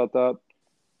something about that.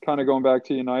 Kind of going back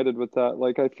to United with that.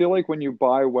 Like, I feel like when you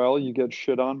buy well, you get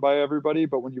shit on by everybody,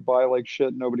 but when you buy like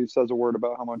shit, nobody says a word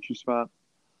about how much you spent.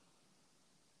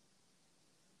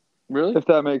 Really? If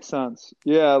that makes sense.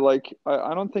 Yeah, like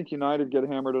I don't think United get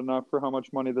hammered enough for how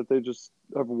much money that they just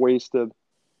have wasted.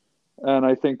 And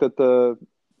I think that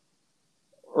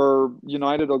or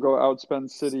United will go outspend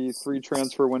City 3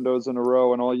 transfer windows in a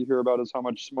row, and all you hear about is how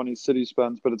much money City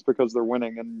spends, but it's because they're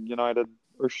winning, and United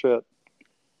are shit.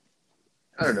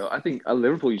 I don't know. I think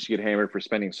Liverpool used to get hammered for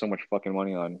spending so much fucking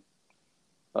money on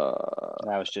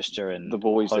That was just during the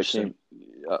boys Hodgson.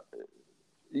 that came.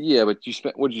 Yeah, but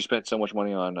what did you spend so much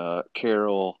money on?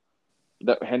 Carroll,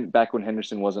 back when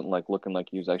Henderson wasn't like looking like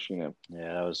he was actually gonna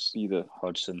Yeah, that was be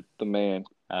Hodgson. the man.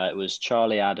 It was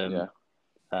Charlie Adam,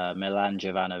 Yeah, Milan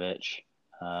Jovanovic,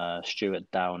 Stuart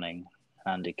Downing,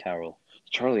 Andy Carroll.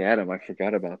 Charlie Adam. I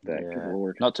forgot about that. Good Yeah.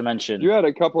 lord. Not to mention You had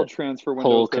a couple transfer windows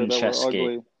Paul there that were Konchesky.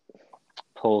 ugly.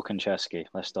 Paul Konchesky.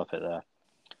 Let's stop it there.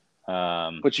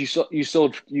 But you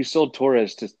sold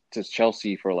Torres to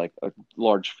Chelsea for like a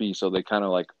large fee, so they kind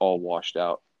of like all washed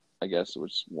out. I guess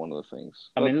was one of the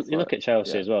things. I mean, you look at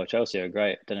Chelsea yeah. as well. Chelsea are a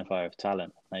great identifier of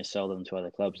talent. They sell them to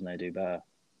other clubs and they do better.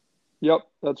 Yep,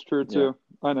 that's true too.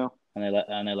 Yeah. I know. And they let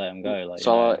them go. Like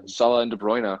Salah and De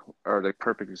Bruyne are the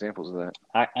perfect examples of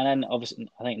that. And then obviously,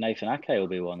 I think Nathan Ake will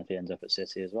be one if he ends up at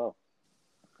City as well.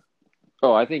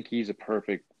 Oh, I think he's a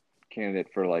perfect candidate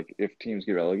for like if teams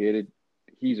get relegated.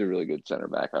 He's a really good center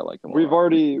back. I like him.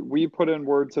 We put in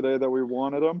word today that we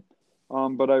wanted him,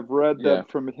 but I've read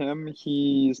that from him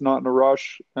he's not in a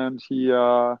rush, and he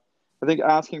I think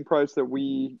asking price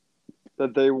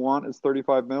that they want is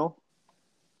 35 mil,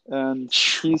 and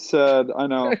he said I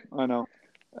know,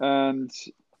 and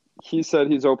he said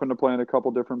he's open to playing a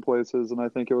couple different places, and I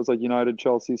think it was like United,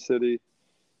 Chelsea, City,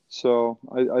 so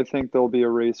I think there'll be a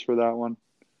race for that one.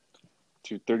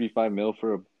 To 35 mil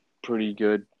for a pretty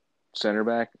good center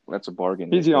back, that's a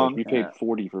bargain. He's young. We paid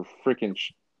 40 for freaking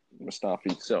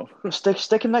Mustafi, so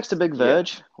stick him next to Big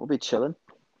Verge. Yeah. We'll be chilling.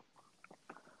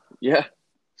 Yeah,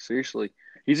 seriously,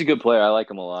 he's a good player. I like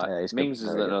him a lot. Yeah, Mings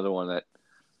is another one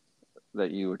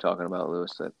that you were talking about,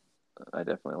 Lewis. That I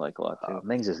definitely like a lot too.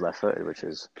 Mings is left-footed, which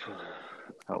is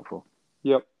helpful.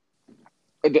 Yep.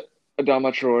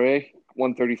 Adama Traore,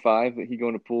 135. That he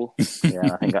going to pool.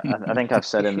 Yeah, I think I've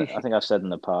said in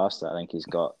the past that I think he's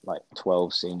got like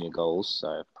 12 senior goals,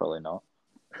 so probably not.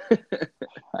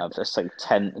 That's like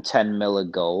 10 mil a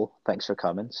goal. Thanks for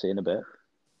coming. See you in a bit.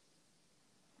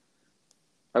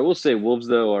 I will say Wolves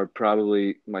though are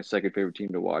probably my second favorite team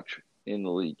to watch in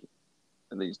the league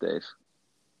these days.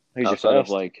 Who's outside your of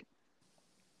like?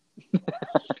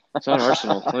 It's not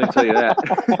Arsenal. Let me tell you that.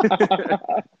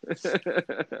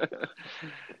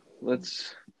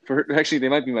 Actually, they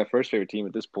might be my first favorite team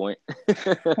at this point.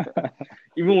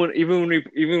 even when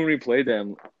we played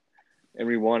them and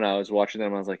we won, I was watching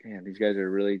them. I was like, man, these guys are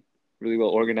really, really well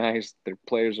organized. Their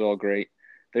players are all great.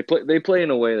 They play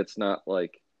in a way that's not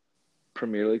like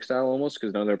Premier League style almost,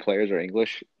 because none of their players are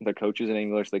English. Their coaches in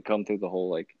English. They come through the whole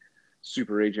like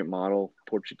super agent model,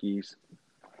 Portuguese.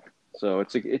 So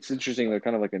it's interesting. They're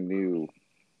kind of like a new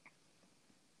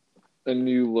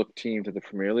look team to the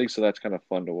Premier League, so that's kind of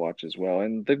fun to watch as well.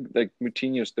 And like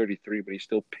Moutinho's 33, but he's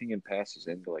still pinging passes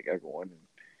into like everyone and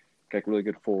got really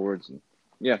good forwards. And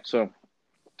yeah, so I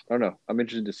don't know. I'm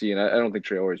interested to see, and I don't think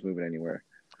Traore is moving anywhere.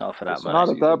 Not for that money. Not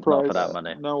at that price. Not for that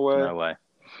money. No way. No way.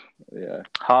 Yeah,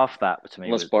 half that to me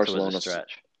unless Barcelona was a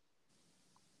stretch.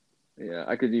 Yeah,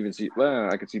 I could even see. Well,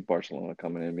 I could see Barcelona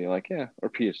coming in and being like, yeah, or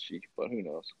PSG, but who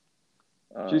knows?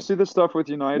 Do you see the stuff with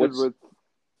United with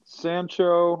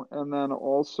Sancho, and then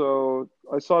also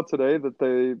I saw today that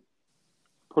they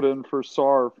put in for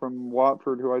Sarr from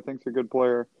Watford, who I think is a good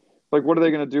player. Like, what are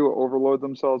they going to do? Overload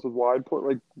themselves with wide play?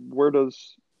 Like, where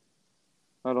does?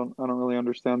 I don't really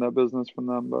understand that business from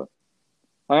them, but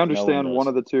I understand one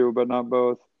of the two, but not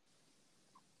both.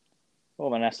 Well,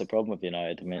 man, that's the problem with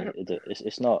United. I mean,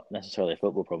 it's not necessarily a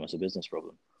football problem; it's a business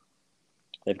problem.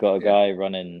 They've got a guy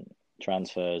running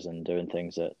transfers and doing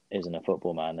things that isn't a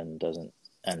football man and doesn't,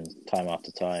 and time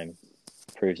after time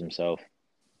proves himself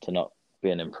to not be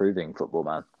an improving football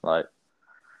man. Like,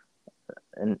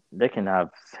 and they can have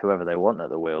whoever they want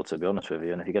at the wheel, to be honest with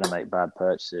you. And if you're going to make bad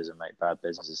purchases and make bad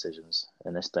business decisions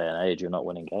in this day and age, you're not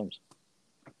winning games.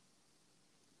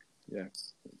 Yeah,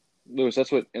 Lewis,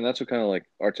 that's what kind of like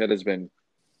Arteta's been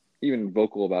even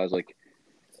vocal about, is like,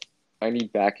 I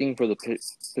need backing for the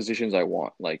positions I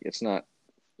want. Like, it's not,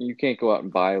 you can't go out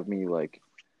and buy me like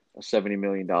a $70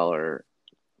 million.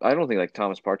 I don't think like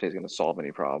Thomas Partey is going to solve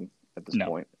any problem at this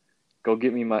point. Go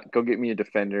get me a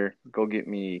defender. Go get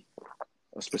me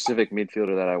a specific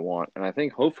midfielder that I want. And I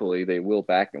think hopefully they will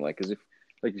back him. Like, because if,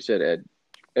 like you said,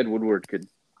 Ed Woodward could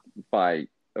buy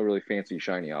a really fancy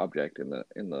shiny object in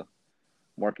the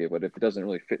market, but if it doesn't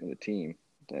really fit in the team,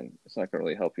 then it's not going to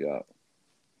really help you out.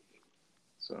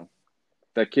 So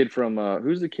that kid from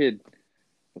who's the kid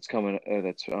that's coming?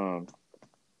 That's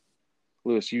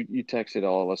Lewis, you texted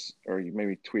all of us, or you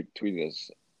maybe tweeted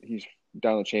us. He's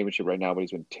down in the championship right now, but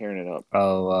he's been tearing it up.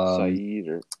 Saeed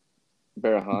or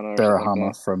Barahana or something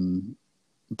like that. From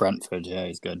Brentford, yeah,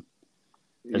 he's good.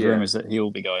 There's rumours that he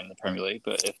will be going in the Premier League,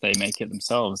 but if they make it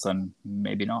themselves, then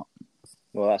maybe not.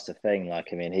 Well, that's the thing.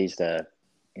 Like, I mean, he's the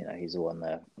one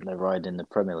they're riding the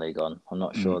Premier League on. I'm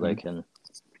not sure they can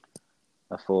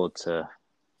afford to.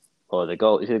 Or the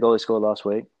goal he scored last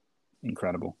week.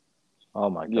 Incredible. Oh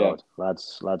my God,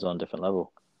 lads on a different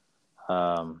level.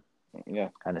 And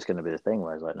it's going to be the thing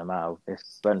where it's like, no matter if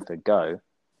Brentford go,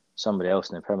 somebody else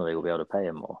in the Premier League will be able to pay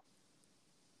him more.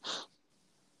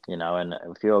 You know, and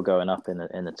if you're going up in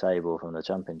the table from the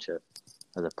Championship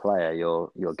as a player,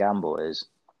 your gamble is,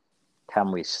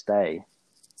 can we stay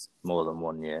more than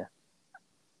 1 year,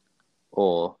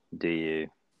 or do you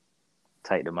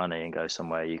take the money and go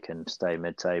somewhere you can stay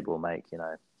mid-table, make, you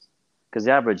know, because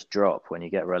the average drop when you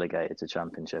get relegated to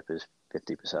Championship is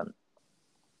 50%.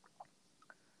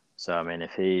 So I mean,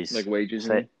 if he's like wages,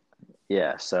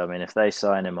 so I mean, if they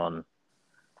sign him on,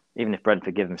 even if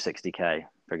Brentford give him 60k,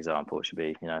 for example, which would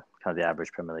be, you know, kind of the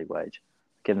average Premier League wage,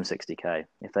 give him 60k.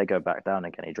 If they go back down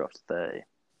again, he drops to 30.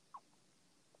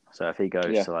 So if he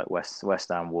goes to like West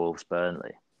Ham, Wolves,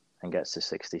 Burnley, and gets to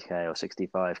 60k or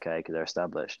 65k because they're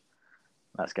established,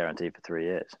 that's guaranteed for 3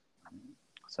 years.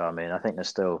 So I mean, I think there's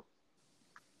still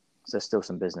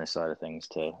some business side of things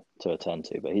to attend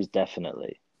to, but he's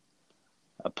definitely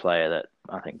a player that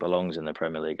I think belongs in the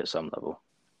Premier League at some level.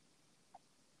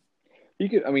 He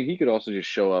could also just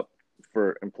show up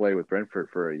and play with Brentford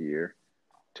for a year,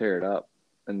 tear it up,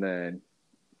 and then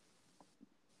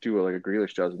do what like a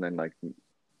Grealish does, and then like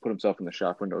put himself in the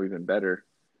shop window even better,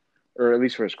 or at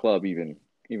least for his club even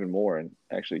more, and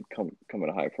actually come at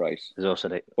a high price. There's also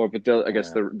I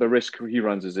guess the risk he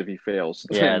runs is if he fails.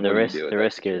 Yeah, the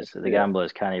risk is the gamble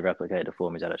is, can he replicate the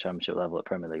form he's at Championship level at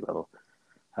Premier League level?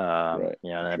 Right.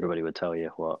 You know, and everybody would tell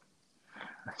you what,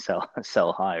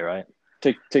 sell high, right?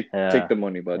 Take the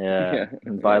money, bud. Yeah.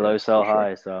 Buy low, sell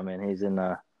high. So I mean, he's in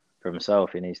for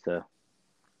himself. He needs to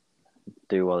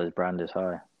do while his brand is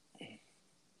high.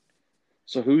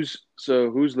 So who's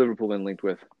Liverpool been linked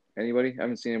with? Anybody? I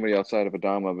haven't seen anybody outside of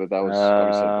Adama, but that was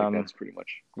obviously like that's pretty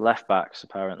much left backs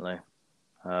apparently.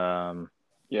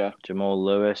 Jamal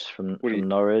Lewis from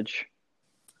Norwich.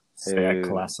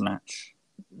 Kolasinac.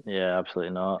 Yeah,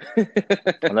 absolutely not.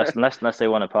 unless they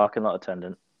want a parking lot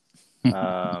attendant.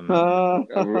 I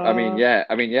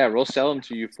mean, we'll sell them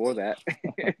to you for that.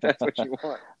 If that's what you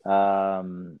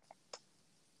want.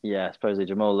 Supposedly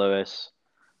Jamal Lewis.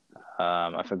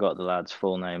 I forgot the lad's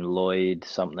full name, Lloyd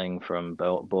something from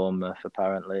Bournemouth,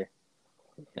 apparently.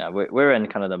 Yeah, we're in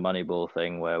kind of the Moneyball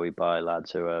thing where we buy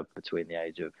lads who are between the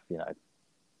age of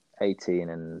 18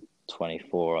 and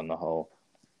 24 on the whole.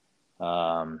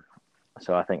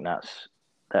 So I think that's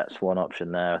one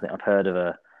option there. I think I've heard of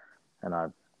I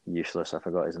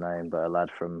forgot his name, but a lad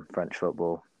from French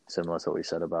football, similar to what we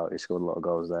said about, he scored a lot of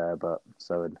goals there, but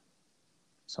so had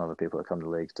some other people that come to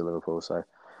leagues to Liverpool. So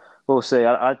we'll see.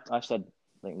 I've said,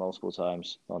 I think multiple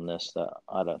times on this, that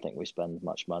I don't think we spend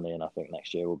much money, and I think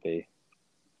next year it's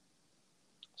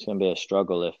going to be a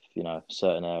struggle if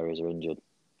certain areas are injured.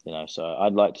 So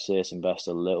I'd like to see us invest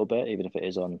a little bit, even if it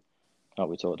is on what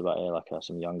we talked about here, like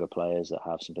some younger players that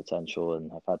have some potential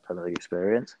and have had Premier League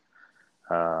experience.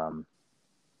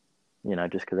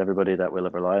 Just because everybody that we'll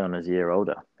rely on is a year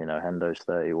older. Hendo's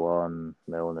 31,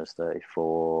 Milner's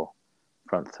 34,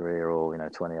 front three are all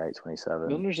 28, 27.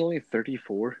 Milner's only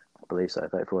 34. I believe so,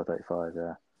 34, 35.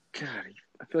 Yeah. God,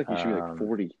 I feel like he should be like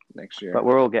 40 next year. But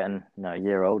we're all getting a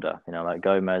year older. Like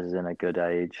Gomez is in a good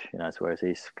age. Whereas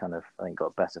he's kind of, I think,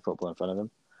 got better football in front of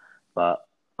him. But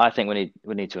I think we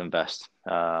need to invest.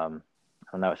 I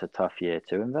know it's a tough year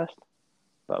to invest,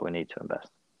 but we need to invest.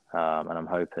 And I'm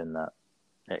hoping that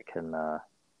it can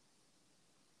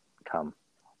come,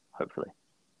 hopefully.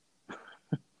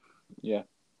 Yeah.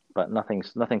 But nothing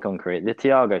concrete. The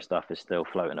Thiago stuff is still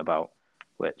floating about,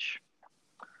 which,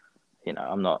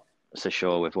 I'm not so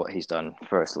sure with what he's done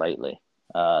for us lately.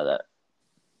 That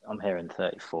I'm hearing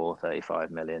 34,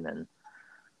 35 million, and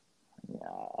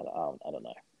I don't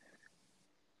know.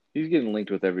 He's getting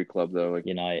linked with every club though. Like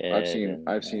United.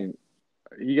 I've seen.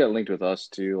 He got linked with us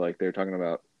too. Like they're talking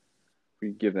about,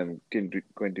 we give them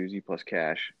Guendouzi plus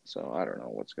cash. So I don't know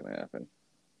what's going to happen,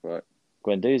 but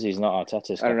Guendouzi's not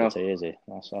Arteta's cup of tea, is he?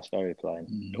 That's very plain.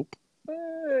 Nope.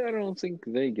 I don't think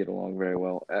they get along very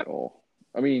well at all.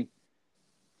 I mean,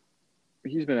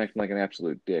 he's been acting like an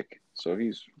absolute dick. So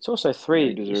it's also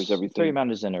he deserves everything. 3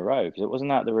 managers in a row. Because it wasn't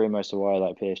that the rumour as to why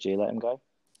PSG let him go.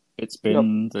 It's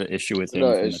been the issue with him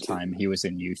from the time he was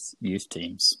in youth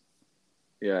teams.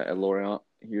 Yeah, at Lorient.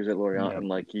 He was at Lorient, Yeah. and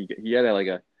like he had like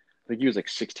I think he was like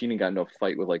 16 and got into a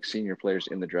fight with like senior players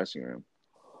in the dressing room,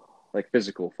 like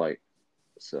physical fight.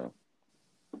 So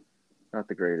not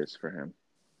the greatest for him,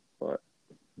 but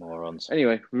Morons.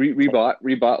 anyway,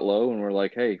 rebought low, and we're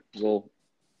like, hey, we'll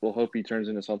hope he turns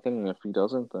into something, and if he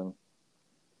doesn't, then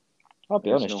I'll be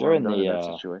there's honest. no harm done in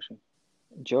that situation.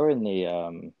 During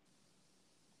the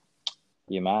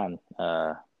your man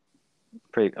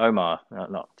Umar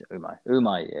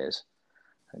years,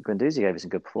 Guendouzi gave us some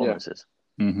good performances.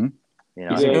 Mm-hmm. You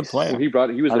know, He's a good player. Well,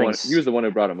 he was the one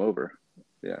who brought him over.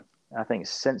 Yeah. I think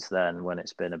since then, when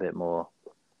it's been a bit more,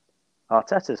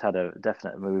 Arteta's had a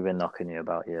definite. We've been knocking you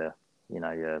about your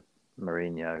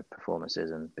Mourinho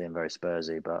performances and being very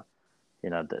Spursy, but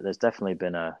there's definitely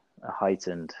been a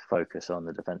heightened focus on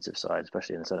the defensive side,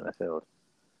 especially in the centre midfield,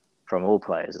 from all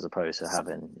players, as opposed to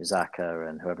having Xhaka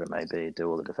and whoever it may be do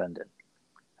all the defending,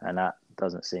 and that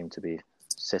doesn't seem to be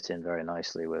sitting very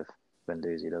nicely with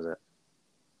Guendouzi, does it?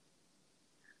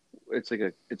 It's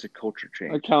a culture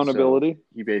change. Accountability.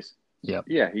 So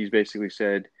he's basically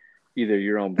said either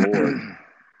you're on board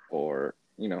or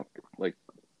like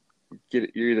you're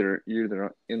either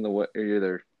in the way or you're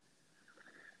either.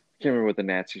 I can't remember what the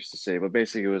Nats used to say, but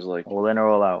basically it was like all in or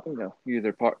all out. You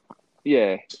either part.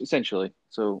 Yeah, essentially.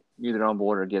 So you're either on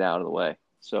board or get out of the way.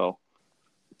 So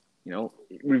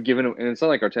we've given him, and it's not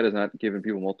like Arteta's not giving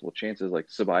people multiple chances. Like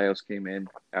Ceballos came in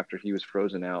after he was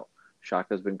frozen out.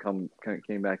 Shaka's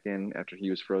came back in after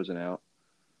he was frozen out.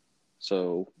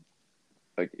 So,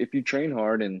 like, if you train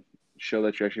hard and show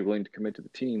that you're actually willing to commit to the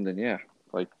team, then yeah,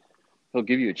 like he'll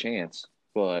give you a chance.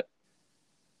 But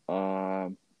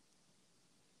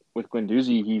with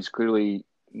Guendouzi, he's clearly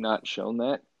not shown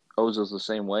that. Ozil's the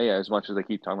same way, as much as they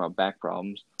keep talking about back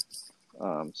problems.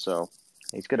 So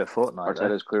he's good at Fortnite.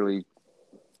 Arteta's clearly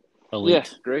elite. Yeah,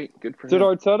 great, good for him. Did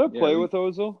Arteta play with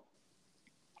Ozil?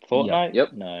 Fortnite?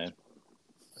 Yep. No.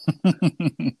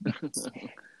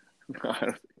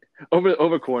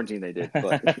 Over quarantine they did,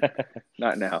 but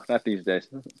not now, not these days.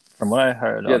 From what I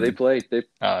heard, they played.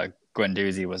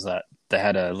 Guendouzi was that they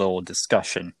had a little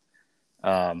discussion,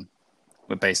 where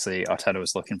basically Arteta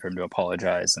was looking for him to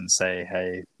apologize and say,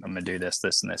 "Hey, I'm gonna do this,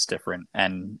 this, and this different,"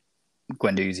 and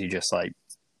Guendouzi just like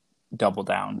doubled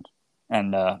down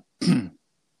and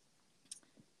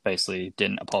basically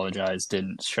didn't apologize,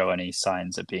 didn't show any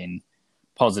signs of being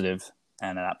positive.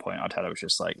 And at that point, Arteta was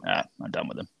just like, I'm done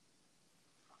with him.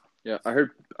 Yeah, I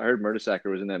heard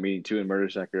Mertesacker was in that meeting too, and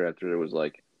Mertesacker after it was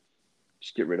like,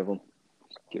 just get rid of him.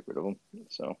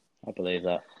 So I believe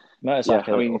that.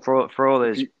 Mertesacker, for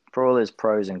all his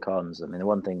pros and cons, I mean, the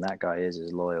one thing that guy is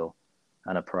loyal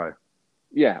and a pro.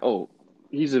 Yeah. Oh,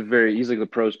 he's like the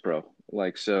pros pro.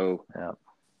 Like, so yeah.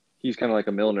 He's kind of like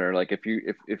a Milner. Like if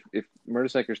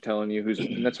Mertesacker's telling you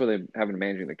and that's why they have him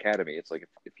managing the academy. It's like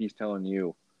if he's telling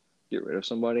you get rid of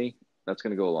somebody, that's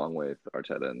going to go a long way with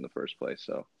Arteta in the first place.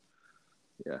 So,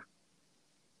 yeah.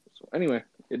 So anyway,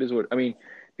 it is what I mean.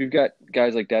 You've got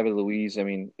guys like David Luiz. I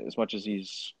mean, as much as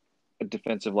he's a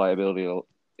defensive liability,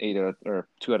 2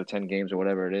 out of 10 games or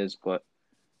whatever it is, but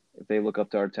if they look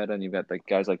up to Arteta and you've got like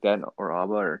guys like that or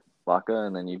Alba or Baca,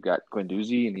 and then you've got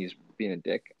Guendouzi and he's being a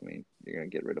dick, I mean, you're going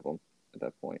to get rid of him at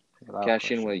that point.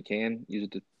 Cash in what you can, use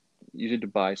it to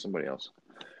buy somebody else.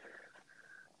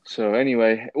 So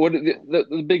anyway, what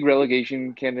the big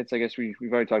relegation candidates? I guess we've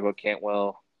already talked about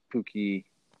Cantwell, Pukki,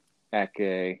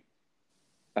 Ake.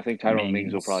 I think Tyrone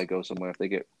Mings will probably go somewhere if they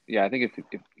get. Yeah, I think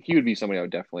if he would be somebody I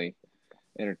would definitely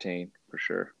entertain for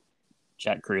sure.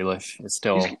 Jack Grealish is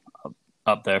still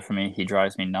up there for me. He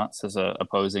drives me nuts as a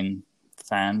opposing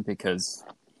fan because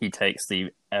he takes the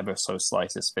ever so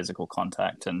slightest physical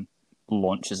contact and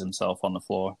launches himself on the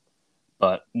floor.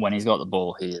 But when he's got the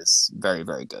ball, he is very,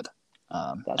 very good.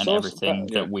 And everything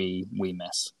that we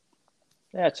miss.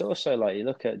 Yeah, it's also like you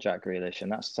look at Jack Grealish,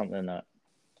 and that's something that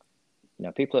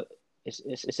people.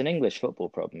 It's an English football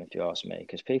problem, if you ask me,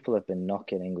 because people have been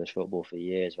knocking English football for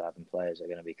years for having players that are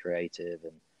going to be creative,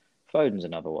 and Foden's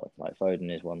another one. Like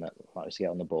Foden is one that likes to get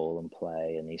on the ball and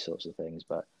play and these sorts of things.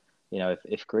 But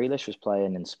if Grealish was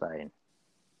playing in Spain,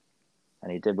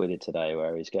 and he did what he did today,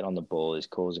 where he's getting on the ball, he's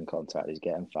causing contact, he's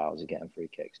getting fouls, he's getting free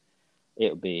kicks,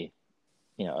 it would be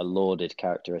a lauded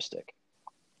characteristic.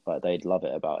 Like they'd love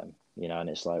it about him, and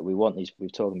it's like we're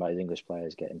talking about these English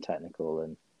players getting technical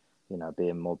and,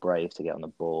 being more brave to get on the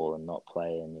ball and not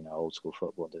playing, old school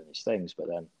football and doing these things. But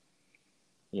then,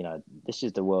 this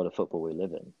is the world of football we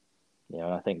live in,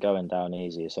 and I think going down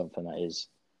easy is something that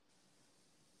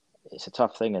it's a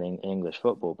tough thing in English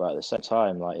football, but at the same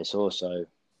time, like it's also,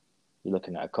 you're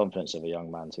looking at a confidence of a young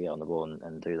man to get on the ball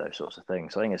and do those sorts of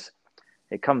things. So I think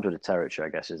it comes with the territory,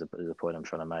 I guess, is the point I'm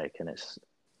trying to make. And it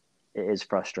is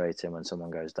frustrating when someone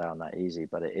goes down that easy,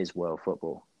 but it is world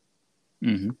football.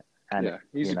 Mm-hmm. And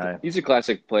yeah, he's a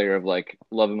classic player of like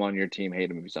love him on your team, hate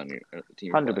him if he's on your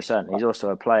team. 100%. He's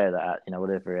also a player that at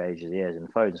whatever age he is,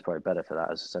 and Foden's probably better for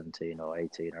that as 17 or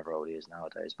 18, however old he is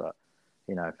nowadays. But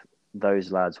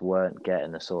those lads weren't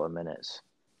getting the sort of minutes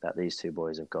that these two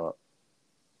boys have got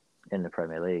in the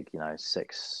Premier League.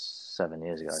 6-7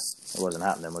 years ago, it wasn't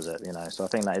happening, was it? So I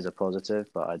think that is a positive.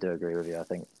 But I do agree with you. I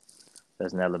think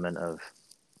there's an element of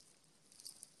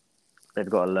they've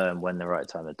got to learn when the right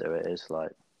time to do it is.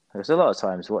 Like, there's a lot of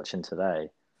times watching today,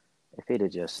 if he'd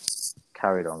have just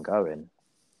carried on going,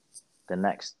 the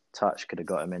next touch could have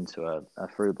got him into a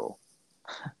through ball.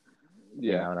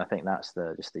 Yeah, and I think that's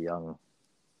just the young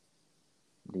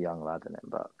lad in him.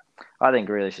 But I think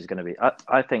Grealish is going to be.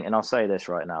 I think, and I'll say this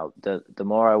right now: the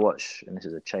more I watch, and this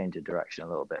is a change of direction a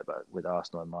little bit, but with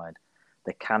Arsenal in mind,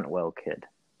 the Cantwell kid.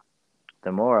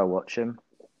 The more I watch him,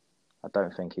 I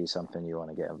don't think he's something you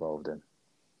want to get involved in.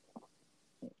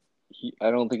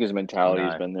 I don't think his mentality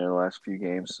has been there the last few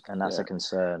games, and that's a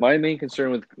concern. My main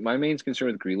concern with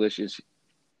Grealish is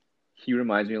he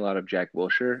reminds me a lot of Jack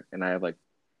Wilshere, and I have like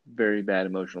very bad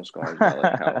emotional scars about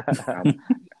like how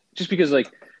just because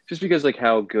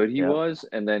how good he was,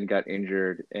 and then got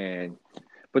injured.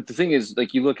 But the thing is,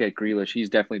 like, you look at Grealish, he's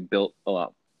definitely built a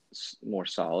lot more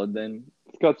solid than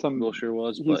Wilshere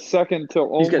was. He's second to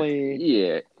only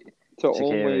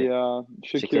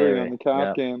Shaqiri on the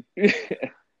cap game.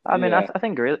 I mean, I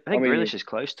think Grealish is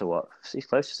close to what? He's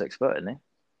close to 6 foot, isn't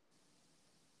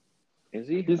he? Is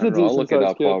he? He's a decent I'll look it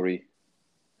up while we.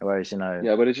 Whereas,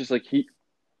 Yeah, but it's just like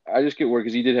I just get worried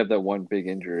because he did have that one big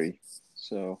injury.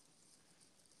 So,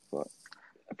 but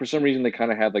for some reason they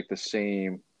kind of had like the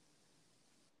same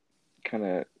kind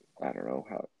of, I don't know,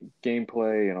 how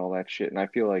gameplay and all that shit. And I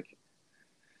feel like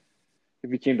if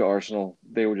he came to Arsenal,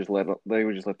 they would just let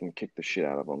them kick the shit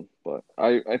out of him. But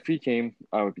if he came,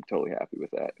 I would be totally happy with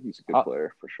that. He's a good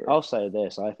player for sure. I'll say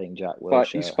this: I think Jack Wilshere.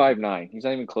 He's 5'9". He's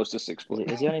not even close to 6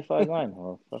 foot. Is he only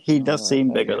 5'9"? Oh, he does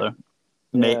seem bigger though.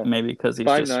 Yeah. Maybe because he's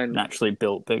 5'9". Just naturally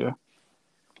built bigger.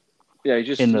 Yeah,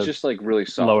 he's just like really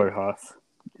solid. Lower half.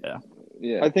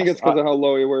 Yeah. I think it's because of how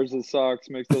low he wears his socks,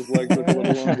 makes those legs look a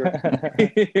little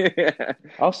longer.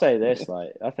 I'll say this: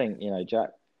 I think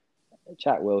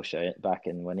Jack Wilshere back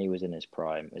when he was in his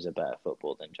prime is a better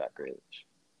footballer than Jack Grealish.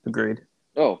 Agreed.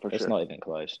 Oh, for sure. It's not even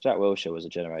close. Jack Wilshere was a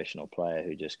generational player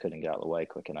who just couldn't get out of the way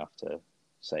quick enough to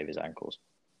save his ankles.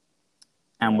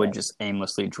 And would just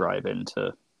aimlessly drive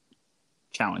into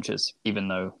challenges, even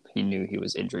though he knew he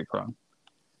was injury prone.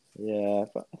 Yeah,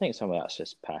 but I think some of that's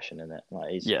just passion in it.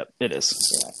 It is.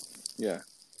 Yeah.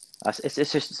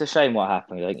 It's a shame what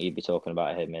happened. I think you'd be talking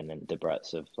about him in the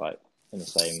breadths of in the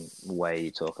same way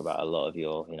you talk about a lot of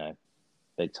your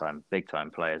big time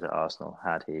players at Arsenal.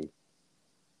 Had he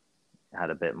had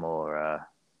a bit more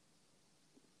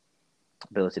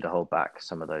ability to hold back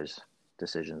some of those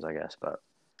decisions, I guess. But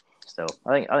still,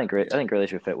 I think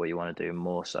Grealish would fit what you want to do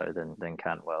more so than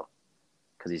Cantwell,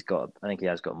 because he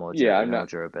has got more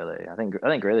durability. I think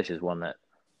Grealish is one that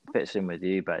fits in with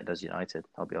you, but it does United.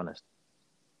 I'll be honest.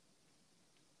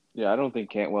 Yeah, I don't think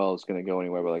Cantwell is going to go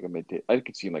anywhere but like a mid. I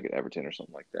could see him like at Everton or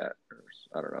something like that.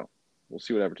 I don't know. We'll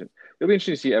see what Everton. It'll be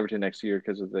interesting to see Everton next year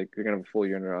because they're going to have a full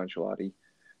year under Ancelotti,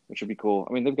 which would be cool.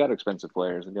 I mean, they've got expensive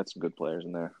players. They've got some good players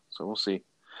in there, so we'll see.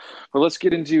 But let's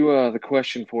get into the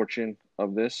question fortune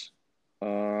of this.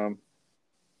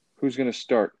 Who's going to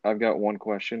start? I've got one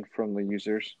question from the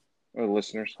users or the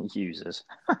listeners. Users.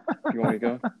 You want me to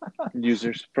go?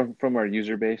 Users from our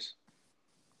user base.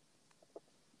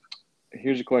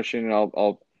 Here's a question, and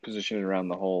I'll position it around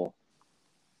the whole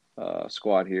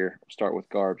squad here. Start with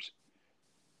Garbs.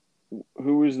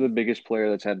 Who is the biggest player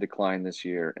that's had decline this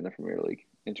year in the Premier League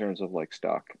in terms of like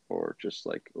stock or just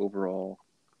like overall?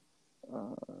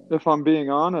 If I'm being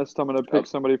honest, I'm going to pick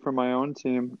somebody from my own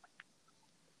team.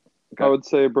 Okay. I would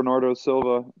say Bernardo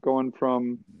Silva, going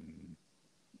from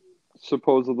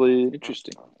supposedly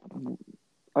interesting.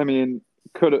 I mean,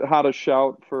 could have had a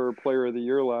shout for Player of the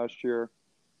Year last year,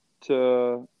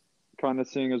 to kind of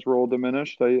seeing his role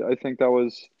diminished. I think that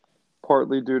was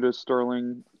partly due to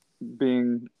Sterling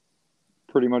being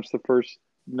pretty much the first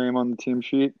name on the team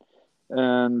sheet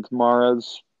and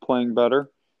Mahrez playing better.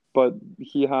 But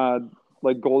he had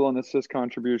goal and assist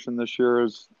contribution this year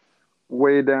is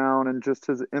way down, and just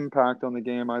his impact on the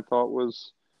game I thought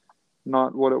was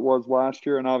not what it was last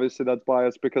year. And obviously that's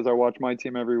biased because I watch my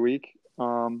team every week.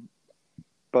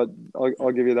 But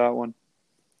I'll give you that one.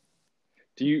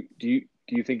 Do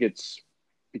you think it's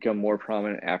become more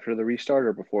prominent after the restart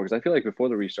or before? Because I feel like before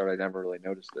the restart, I never really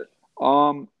noticed it.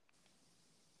 Um,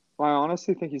 I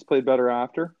honestly think he's played better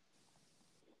after.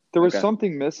 There was Okay.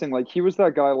 something missing. Like he was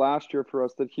that guy last year for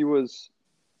us that he was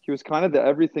kind of the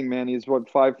everything man. He's what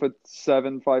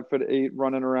 5'7", 5'8",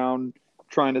 running around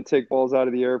trying to take balls out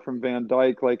of the air from Van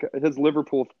Dijk. Like his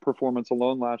Liverpool performance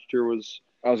alone last year was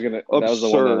That was the one that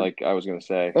absurd. I was gonna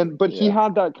say. But he Yeah.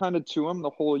 had that kind of to him the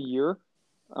whole year.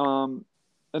 And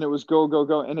it was go, go,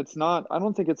 go. And it's not, I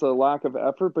don't think it's a lack of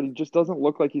effort, but he just doesn't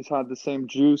look like he's had the same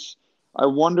juice. I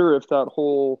wonder if that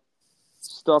whole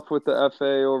stuff with the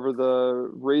FA over the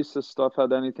racist stuff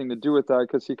had anything to do with that,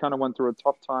 because he kind of went through a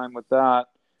tough time with that,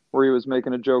 where he was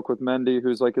making a joke with Mendy,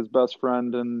 who's like his best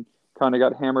friend, and kind of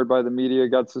got hammered by the media,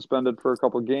 got suspended for a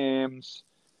couple games.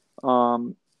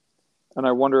 And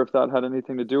I wonder if that had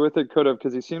anything to do with it. Could have,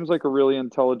 because he seems like a really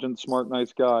intelligent, smart,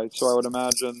 nice guy. So I would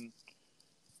imagine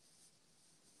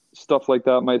stuff like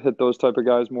that might hit those type of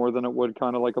guys more than it would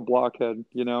kind of like a blockhead,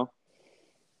 you know?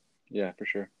 Yeah, for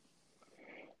sure.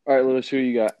 All right, Lewis, who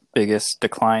you got? Biggest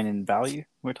decline in value,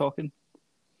 we're talking?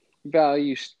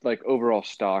 Value, like overall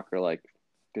stock or like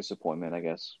disappointment, I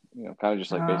guess. Kind of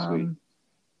just like basically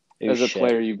as a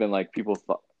player, you've been like people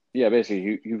thought. Yeah,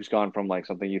 basically, who's gone from like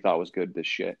something you thought was good to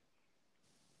shit.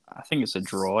 I think it's a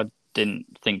draw. I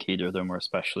didn't think either of them were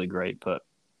especially great, but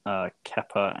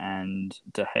Kepa and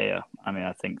De Gea, I mean,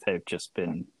 I think they've just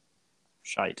been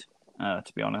shite,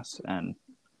 to be honest. And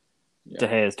De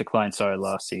Gea's decline started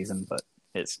last season, but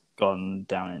it's gone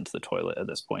down into the toilet at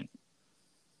this point.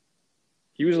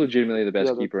 He was legitimately the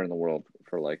best keeper in the world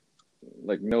for like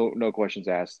no questions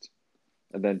asked.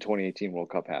 And then 2018 World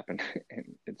Cup happened,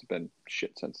 and it's been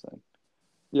shit since then.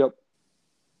 Yep.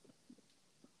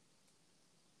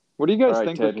 What do you guys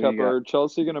think Ted, with Kepa? Are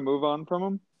Chelsea going to move on from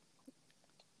him?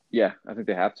 Yeah, I think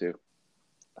they have to.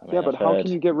 I mean, but how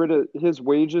can you get rid of his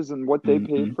wages and what they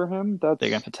paid for him? They're going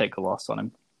to have to take a loss on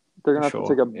him. They're going to have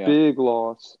to take a big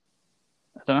loss.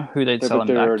 I don't know who they'd sell him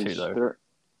back to, though.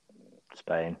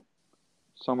 Spain.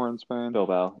 Somewhere in Spain.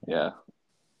 Bilbao, yeah.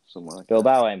 Somewhere like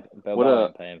Bilbao ain't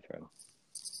paying for him.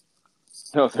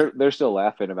 No, they're still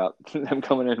laughing about them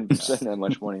coming in and spending that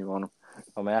much money on him.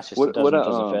 I mean, that's just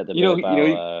doesn't fit the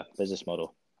Bilbao business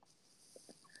model.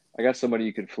 I got somebody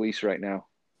you could fleece right now.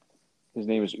 His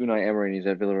name is Unai Emery, and he's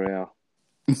at Villarreal.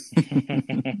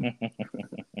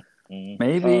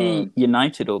 Maybe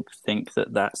United will think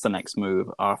that that's the next move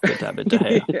after David De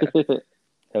Gea.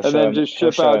 And then just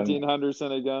ship out Dean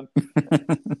Henderson again.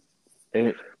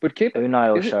 But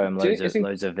Unai will show him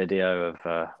loads of video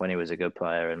of when he was a good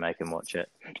player and make him watch it.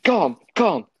 Calm.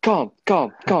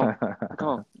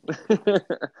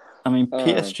 I mean,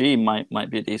 PSG might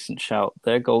be a decent shout.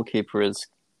 Their goalkeeper is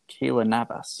Keylor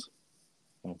Navas.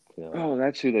 Oh,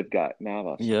 that's who they've got,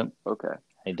 Navas. Yep. Okay.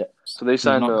 So they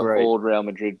signed the old Real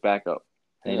Madrid backup.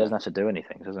 And he doesn't have to do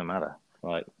anything. It doesn't matter.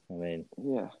 Like, I mean...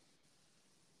 Yeah.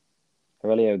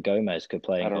 Aurelio Gomez could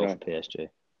play in goal for PSG.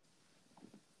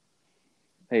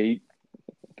 Hey,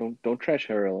 don't trash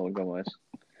Aurelio Gomez.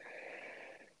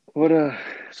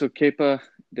 So Kepa,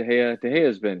 De Gea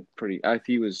has been pretty. I think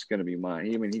he was going to be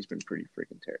mine. I mean, he's been pretty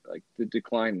freaking terrible. Like the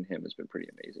decline in him has been pretty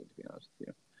amazing, to be honest with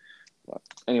you. But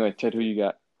anyway, Ted, who you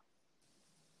got?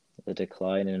 The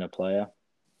decline in a player.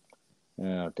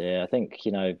 Oh dear, I think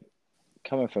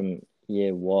coming from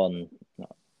year one.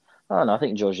 I don't know. I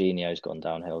think Jorginho's gone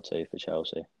downhill too for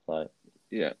Chelsea. Like,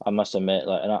 yeah, I must admit,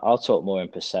 and I'll talk more in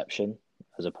perception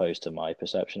as opposed to my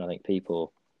perception. I think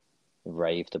people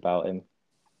raved about him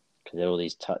because there were all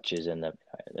these touches in they're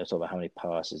talking about how many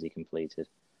passes he completed,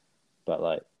 but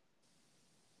like,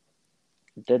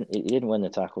 he didn't win the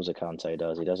tackles that Kante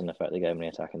does. He doesn't affect the game when he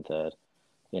attacking third.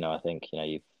 I think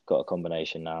you've got a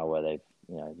combination now where they've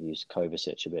used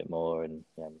Kovacic a bit more and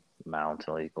Mount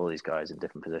and all these guys in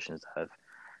different positions that have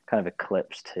kind of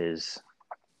eclipsed his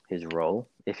role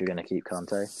if you're going to keep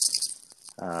Kante.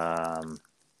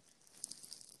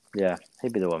 Yeah,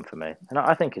 he'd be the one for me. And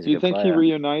I think he's a good player.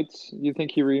 You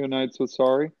think he reunites with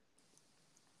Sarri?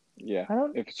 Yeah.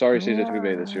 If Sarri stays at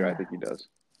Juve this year, I think he does.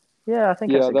 Yeah, I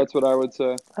think that's what I would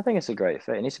say. I think it's a great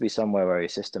fit. It needs to be somewhere where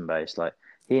he's system based. Like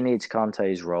he needs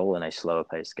Kante's role in a slower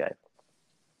paced game.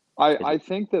 I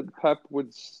think that Pep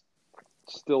would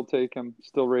still take him,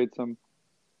 still rates him.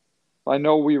 I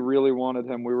know we really wanted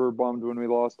him. We were bummed when we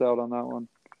lost out on that one.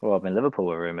 Well, I mean, Liverpool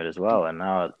were rumoured as well, and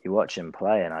now you watch him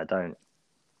play, and I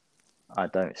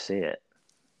don't see it.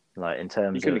 Like in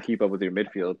terms of... You're going to keep up with your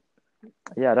midfield.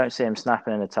 Yeah, I don't see him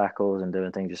snapping in the tackles and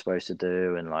doing things you're supposed to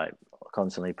do and like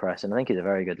constantly pressing. I think he's a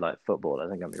very good like footballer,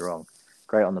 don't get me wrong.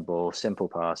 Great on the ball, simple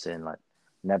passing, like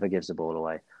never gives the ball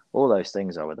away. All those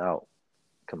things are without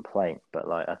complaint, but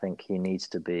like I think he needs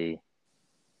to be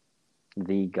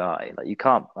the guy. Like you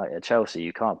can't like at Chelsea,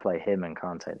 you can't play him and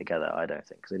Kante together. I don't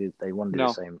think because they want to do the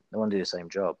No. same. They want to do the same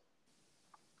job,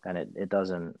 and it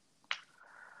doesn't.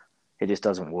 It just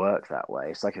doesn't work that way.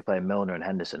 It's like you're playing Milner and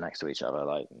Henderson next to each other.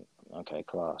 Like, okay,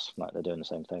 class. Like they're doing the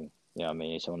same thing. You know what I mean?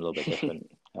 You need someone a little bit different.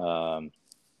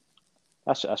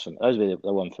 Those would be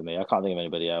the one for me. I can't think of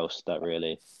anybody else that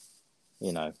really, I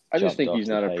just jumped think off he's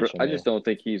the not page for I me. just don't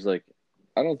think he's like.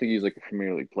 I don't think he's like a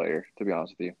Premier League player. To be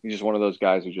honest with you, he's just one of those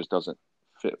guys who just doesn't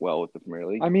fit well with the Premier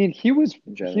League. I mean, he was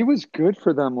in general. good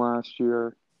for them last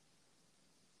year.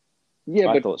 Yeah,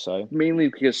 I but thought so. mainly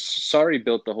because Sarri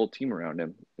built the whole team around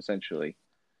him, essentially.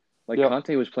 Like Yep.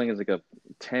 Conte was playing as like a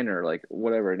 10 or like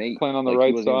whatever, an 8. Playing on the like, right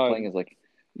he wasn't even side. playing as like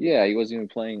he wasn't even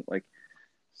playing like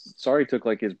Sarri took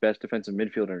like his best defensive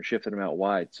midfielder and shifted him out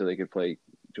wide so they could play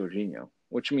Jorginho.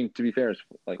 Which I mean, to be fair, is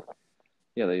like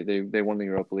they won the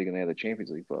Europa League and they had the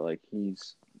Champions League, but like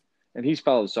he's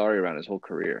followed Sarri around his whole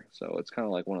career, so it's kind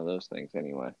of like one of those things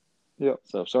anyway. Yep.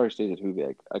 So if Sarri stays at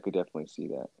Juve, I could definitely see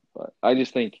that, but I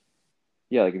just think.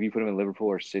 Yeah, like if you put him in Liverpool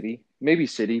or City, maybe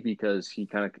City because he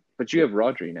kind of. But you have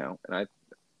Rodri now, and I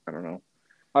don't know.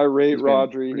 I rate He's been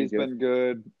Rodri. pretty He's good. been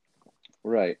good.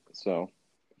 Right, so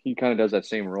he kind of does that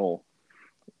same role.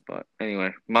 But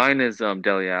anyway, mine is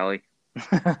Dele Alli.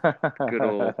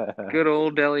 Good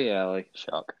old Dele Alli.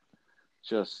 Shock.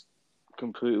 Just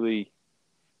completely.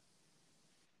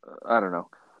 I don't know.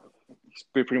 He's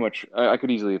pretty much. I could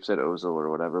easily have said Ozil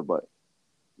or whatever, but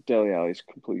Dele Alli's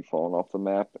completely fallen off the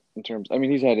map in terms. I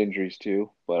mean, he's had injuries too,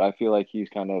 but I feel like he's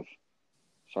kind of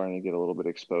starting to get a little bit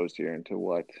exposed here into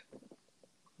what.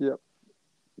 Yep.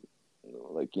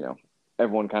 Like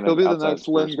everyone kind He'll of. be the outside next of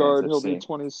Spurs fans Lingard. have He'll be seen.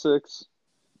 26.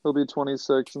 He'll be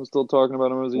 26 and still talking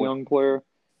about him as a young player.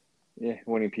 Yeah,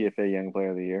 winning PFA Young Player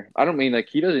of the Year. I don't mean like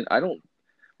he doesn't. I don't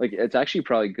like. It's actually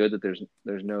probably good that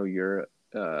there's no Euro.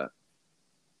 What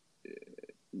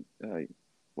do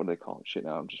they call it? Shit,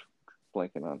 now I'm just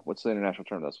blanking on. What's the international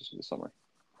term that's supposed to be this summer?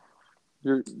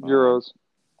 Euros.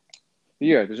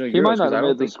 Yeah, there's no Euros. He might not 'cause have I don't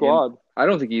made the think squad. I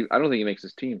don't think he makes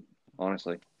his team,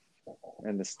 honestly.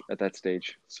 And this at that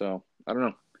stage, so I don't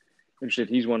know. Interested.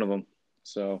 He's one of them.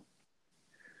 So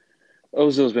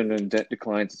Ozil's been in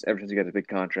decline ever since he got a big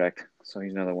contract, so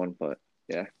he's another one. But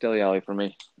yeah, Dele Alli for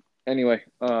me. Anyway,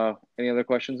 any other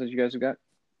questions that you guys have got?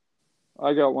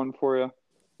 I got one for you.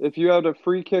 If you had a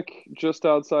free kick just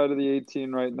outside of the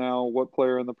 18 right now, what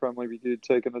player in the Premier League would you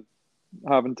take and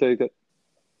have him take it?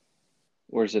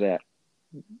 Where's it at?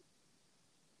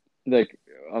 Like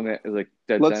on the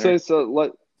dead Let's center? say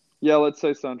so. Let's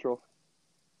say central.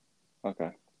 Okay.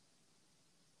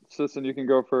 Sisson, you can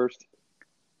go first.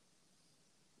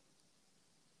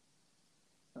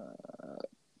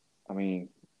 I mean,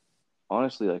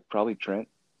 honestly, like probably Trent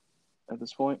at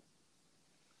this point.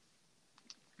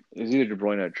 It's either De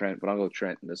Bruyne or Trent, but I'll go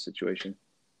Trent in this situation.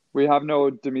 We have no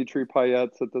Dimitri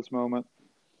Payet at this moment.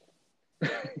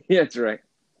 Yeah, that's right.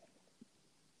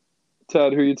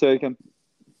 Ted, who you taking?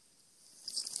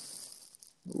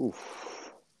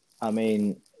 Oof. I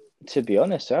mean, to be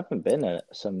honest, there haven't been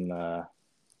some. I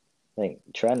think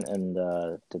Trent and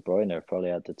De Bruyne have probably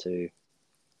had the two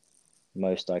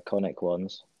most iconic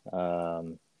ones.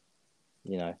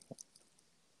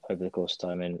 Over the course of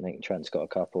time, I think Trent's got a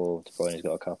couple, De Bruyne's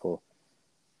got a couple.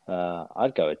 I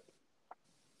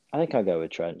think I'd go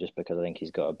with Trent just because I think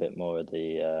he's got a bit more of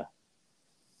the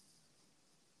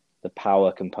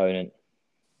power component.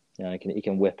 He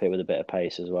can whip it with a bit of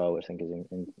pace as well, which I think is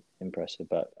impressive.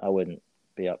 But I wouldn't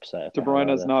be upset. De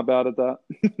Bruyne's not bad at that.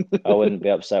 I wouldn't be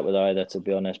upset with either, to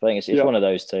be honest. But I think it's one of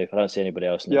those two. I don't see anybody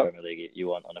else in the Premier League you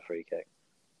want on a free kick.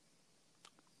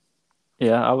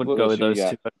 Yeah, I would go with those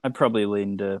got? two. I'd probably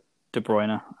lean to De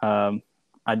Bruyne.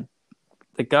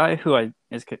 The guy who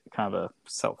is kind of a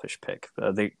selfish pick.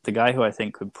 The guy who I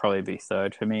think would probably be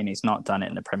third for me, and he's not done it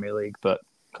in the Premier League, but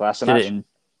did it in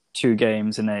 2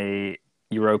 games in a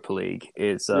Europa League,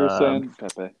 is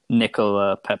Pepe.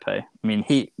 Nicola Pepe. I mean,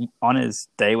 he on his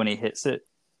day when he hits it,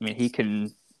 I mean, he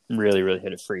can really, really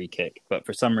hit a free kick. But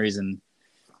for some reason,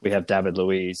 we have David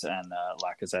Luiz and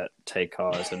Lacazette take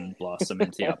ours and blast them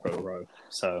into the upper row.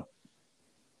 So,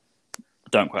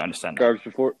 don't quite understand that.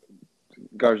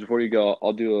 Garbs, before you go,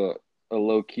 I'll do a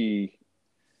low-key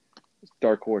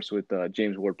dark horse with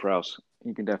James Ward-Prowse.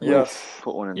 You can definitely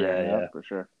put one in there, yeah, for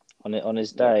sure. On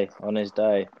his day.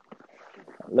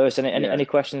 Lewis, any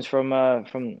questions from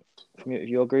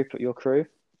your group, your crew?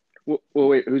 Well,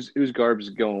 wait. Who's Garbs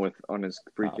going with on his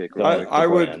free kick? I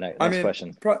would. Next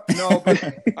question. No, but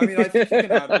I mean, I think you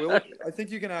can add Willie. I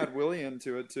think you can add Willie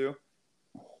into it too.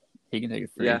 He can take a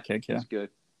free kick. Yeah, he's good.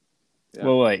 Yeah.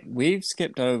 Well, wait. We've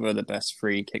skipped over the best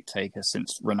free kick taker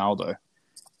since Ronaldo.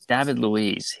 David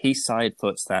Luiz, he side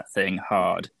foots that thing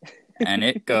hard, and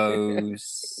it goes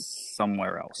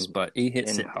somewhere else, but he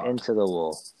hits it hard. Into the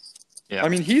wall. Yeah. I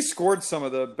mean, he scored some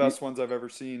of the best ones I've ever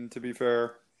seen, to be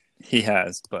fair. He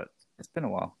has, but it's been a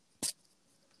while.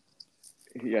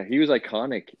 Yeah, he was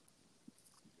iconic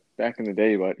back in the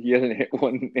day, but he hasn't hit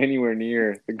one anywhere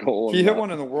near the goal. He hit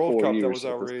one in the World 4 Cup that years. was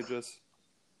outrageous.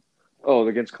 Oh,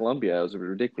 against Colombia, it was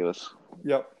ridiculous.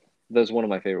 Yep. That's one of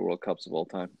my favorite World Cups of all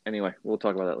time. Anyway, we'll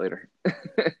talk about that later.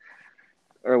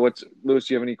 Or Lewis,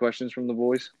 do you have any questions from the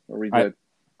boys? Or are we good?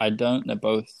 I don't. They're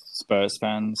both Spurs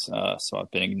fans, so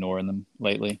I've been ignoring them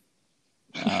lately.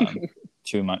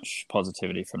 Too much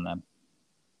positivity from them.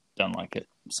 Don't like it.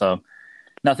 So,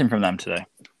 nothing from them today.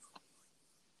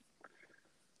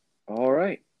 All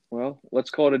right. Well, let's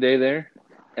call it a day there.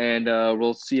 And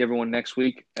we'll see everyone next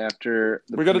week after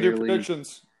the We got to do Premier League.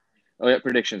 predictions. Oh, yeah,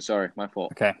 predictions. Sorry, my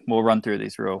fault. Okay, we'll run through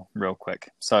these real quick.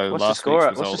 So, What's the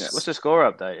score? What's the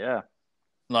score update? Yeah.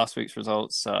 Last week's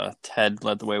results, Ted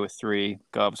led the way with 3,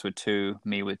 Garbs with 2,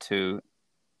 me with 2,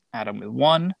 Adam with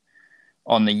 1.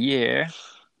 On the year,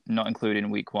 not including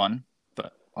week 1,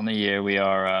 but on the year we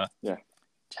are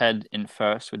Ted in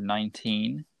first with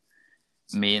 19,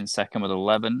 me in second with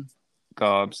 11,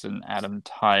 Garbs and Adam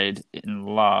tied in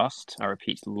last, I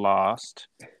repeat last,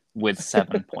 with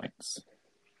 7 points.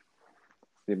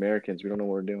 The Americans, we don't know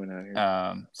what we're doing out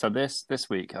here. So this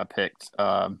week I picked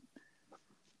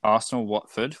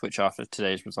Arsenal-Watford, which after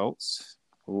today's results,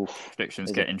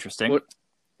 predictions get interesting.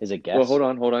 Is a guess. Well, hold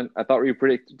on. I thought we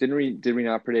did we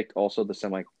not predict also the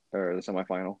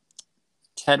semifinal?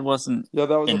 Ted wasn't that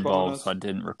was involved, so I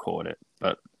didn't record it.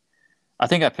 But I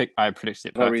think I predicted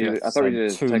it perfectly. I thought we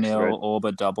did 2-0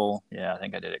 Orba double. Yeah, I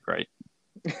think I did it great.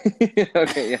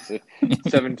 Okay, yes.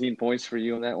 17 points for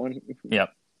you on that one.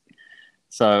 Yep.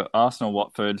 So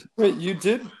Arsenal-Watford. Wait, you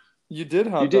did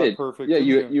have that perfect. Yeah,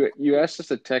 you asked us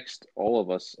to text all of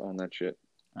us on that shit.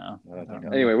 Oh,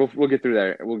 anyway, we'll get through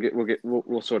that.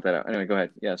 We'll sort that out. Anyway, go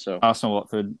ahead. Yeah. So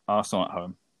Arsenal-Watford, Arsenal at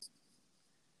home.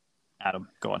 Adam,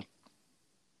 go on.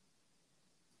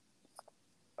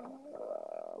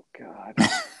 Oh God.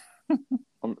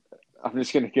 I'm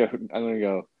just gonna go. I'm gonna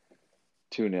go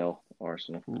 2-0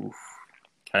 Arsenal. Oof.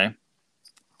 Okay.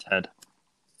 Ted.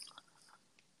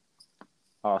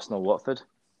 Arsenal-Watford.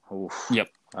 Yep.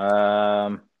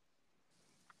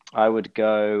 I would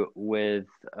go with.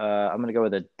 I'm going to go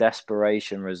with a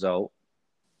desperation result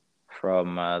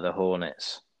from the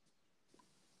Hornets.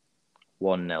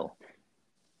 1-0.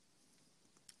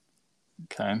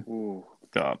 Okay. Ooh.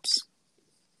 Garbs.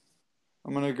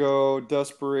 I'm going to go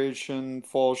desperation,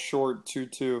 fall short,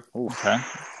 2-2. Okay.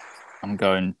 I'm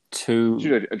going 2.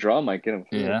 Dude, a draw might get him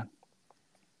through. Yeah.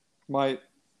 Might.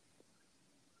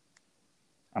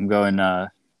 I'm going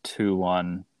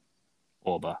 2-1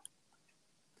 Orba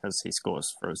because he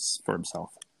scores for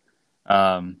himself.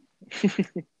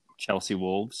 Chelsea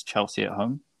Wolves. Chelsea at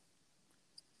home.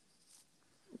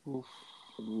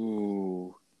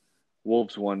 Ooh.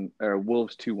 Wolves 2-1.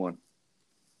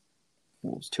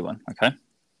 Wolves 2-1. Okay.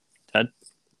 Ted.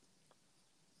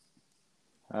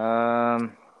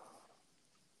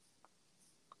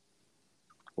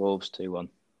 Wolves 2-1.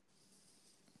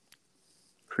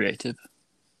 Creative.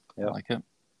 Yep. I like it.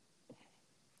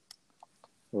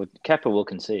 Well, Kepa will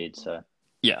concede, so.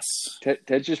 Yes.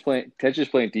 Ted's just playing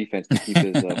defense to keep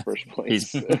his first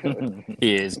place.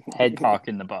 He is head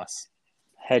parking the bus.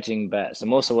 Hedging bets.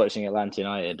 I'm also watching Atlanta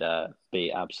United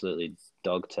be absolutely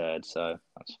dog turd, so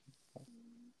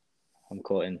I'm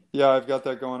caught in. Yeah, I've got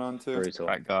that going on too. Brutal.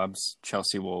 Right, Garbs.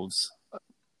 Chelsea Wolves.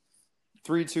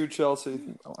 3-2 Chelsea.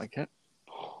 I like it.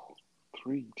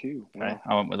 3-2. Wow. Okay.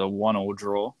 I went with a 1-1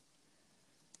 draw.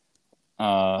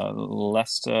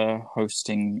 Leicester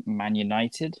hosting Man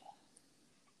United.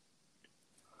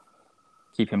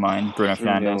 Keep in mind, Bruno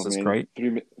Fernandes is great.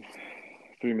 3-0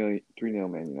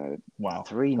 Man United. Wow.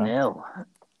 3-0.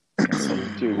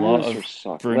 Dude, Leicester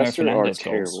sucks. Bruno Leicester Fernandes are goals.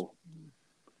 terrible.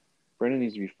 Brennan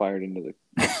needs to be fired into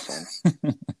the sun.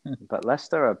 But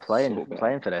Leicester are playing So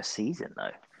bad. for their season,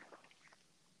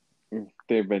 though.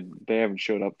 They haven't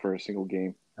showed up for a single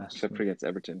game except for against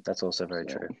Everton. That's also very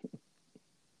true.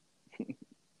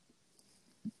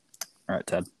 All right,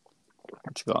 Ted.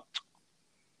 What you got?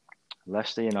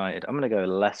 Leicester United. I'm going to go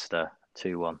Leicester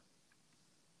 2-1.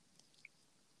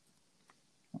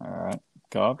 All right.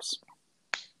 Garbs.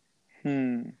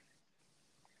 Hmm.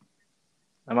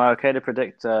 Am I okay to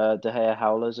predict De Gea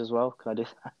howlers as well? Can I do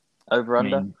that? Over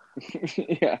under?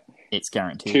 Yeah. It's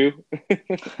guaranteed. 2.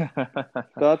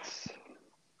 That's.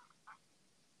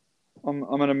 I'm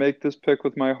going to make this pick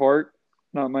with my heart,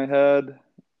 not my head,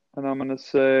 and I'm going to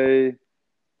say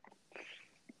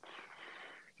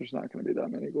There's not going to be that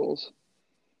many goals.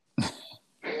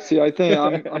 See, I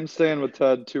think I'm staying with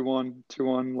Ted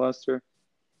 2-1 Leicester.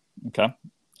 Okay.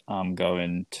 I'm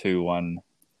going 2-1,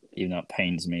 even though it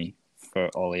pains me for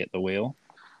Ollie at the wheel.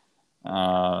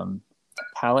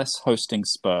 Palace hosting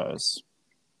Spurs.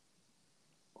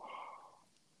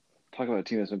 Talk about a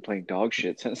team that's been playing dog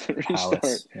shit since the restart.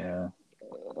 Palace, yeah.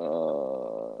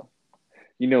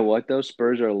 You know what though?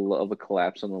 Spurs are of a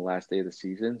collapse on the last day of the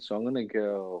season, so I'm gonna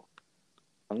go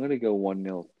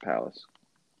 1-0 Palace.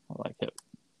 I like it.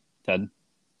 Ted?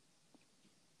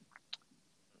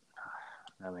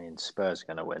 I mean, Spurs are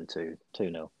going to win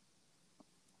 2-0.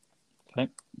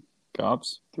 Okay.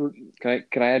 Garbs? Can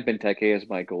I add Benteke as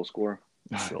my goal scorer?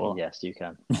 Sure. Yes, you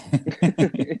can.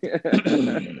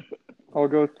 I'll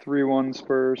go 3-1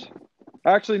 Spurs.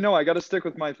 Actually, no, I got to stick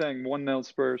with my thing. 1-0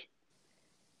 Spurs.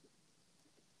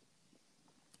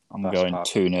 I'm That's going hard.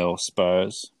 2-0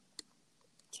 Spurs.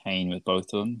 Kane with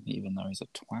both of them, even though he's a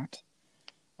twat.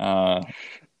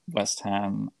 West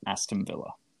Ham, Aston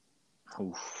Villa.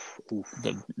 Oof.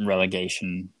 The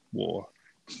relegation war.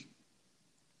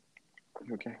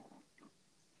 Okay.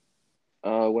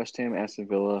 West Ham, Aston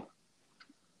Villa.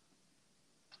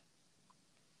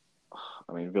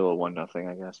 I mean, Villa 1-0,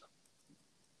 I guess.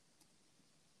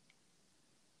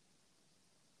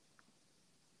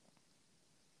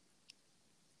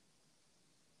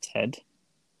 Ted?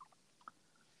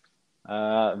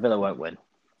 Villa won't win.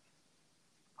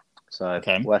 So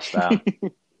Okay.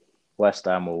 West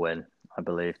Ham will win, I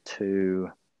believe.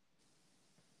 2.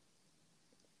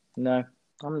 No, I'm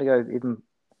going to go even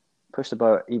push the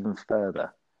boat even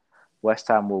further. West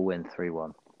Ham will win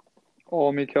 3-1.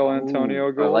 All Mikel Antonio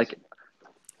Ooh, goals. I like it.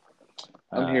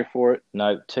 I'm here for it.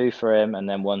 No, 2 for him, and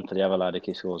then 1 for the other lad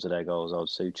who scores their goals. Old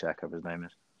Suchek, whatever his name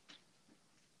is.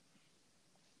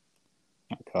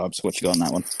 Carbs, what you got on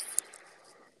that one?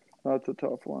 That's a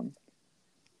tough one.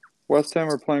 West Ham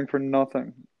are playing for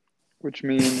nothing, which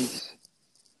means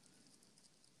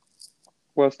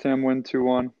West Ham win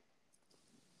 2-1.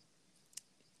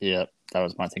 Yeah, that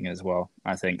was my thing as well.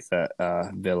 I think that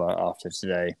Villa, after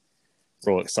today,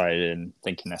 we're all excited and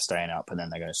thinking they're staying up, and then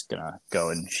they're just going to go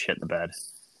and shit the bed.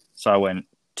 So I went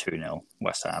 2-0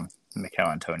 West Ham. Mikel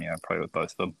Antonio, probably with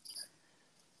both of them.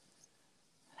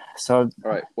 So,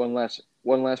 All right, one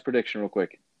last prediction real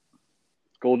quick.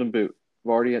 Golden Boot.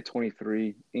 Vardy at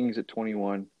 23, Ings at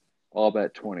 21, Alba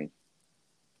at 20.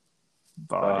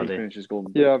 Vardy. He finishes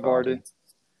Golden Boot. Yeah, Vardy.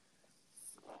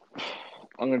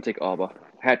 I'm going to take Alba.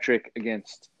 Hat trick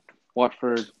against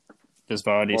Watford. Does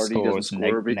Vardy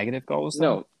score negative goals? Then?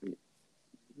 No.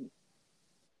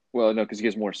 Well, no, because he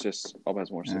has more assists. Alba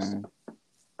has more assists.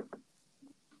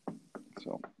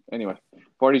 So, anyway.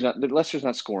 Vardy's not... Leicester's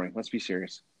not scoring. Let's be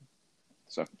serious.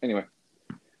 So, anyway.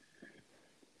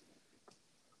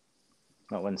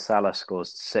 Not when Salah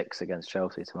scores 6 against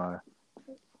Chelsea tomorrow.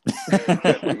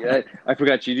 Yeah, I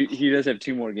forgot you. He does have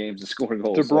 2 more games to score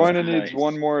goals. De Bruyne so needs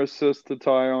 1 more assist to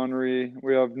tie Henry.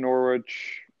 We have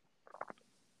Norwich.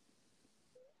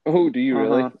 Oh, do you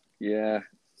really? Uh-huh. Yeah.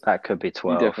 That could be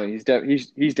 12. He's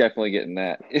definitely getting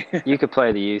that. You could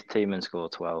play the youth team and score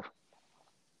 12.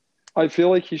 I feel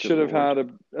like he should have had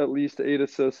at least 8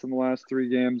 assists in the last 3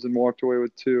 games and walked away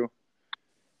with 2.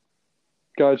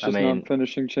 Guy's just not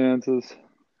finishing chances.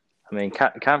 I mean,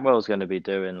 Cantwell's going to be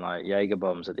doing like Jaeger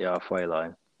bombs at the halfway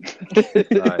line.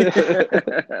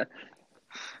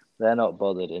 They're not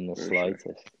bothered in the slightest.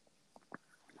 Sure.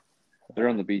 They're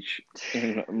on the beach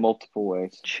in multiple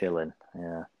ways. Chilling,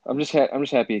 yeah. I'm just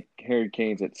happy Harry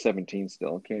Kane's at 17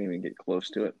 still. Can't even get close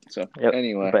to it. So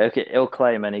anyway, but he'll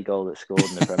claim any goal that's scored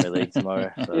in the Premier League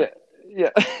tomorrow. So.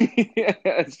 Yeah,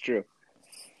 that's true.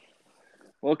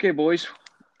 Well, okay, boys,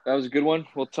 that was a good one.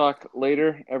 We'll talk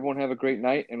later. Everyone have a great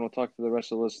night, and we'll talk to the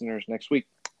rest of the listeners next week.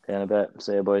 See you in a bit.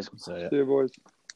 See you, boys. See you, boys.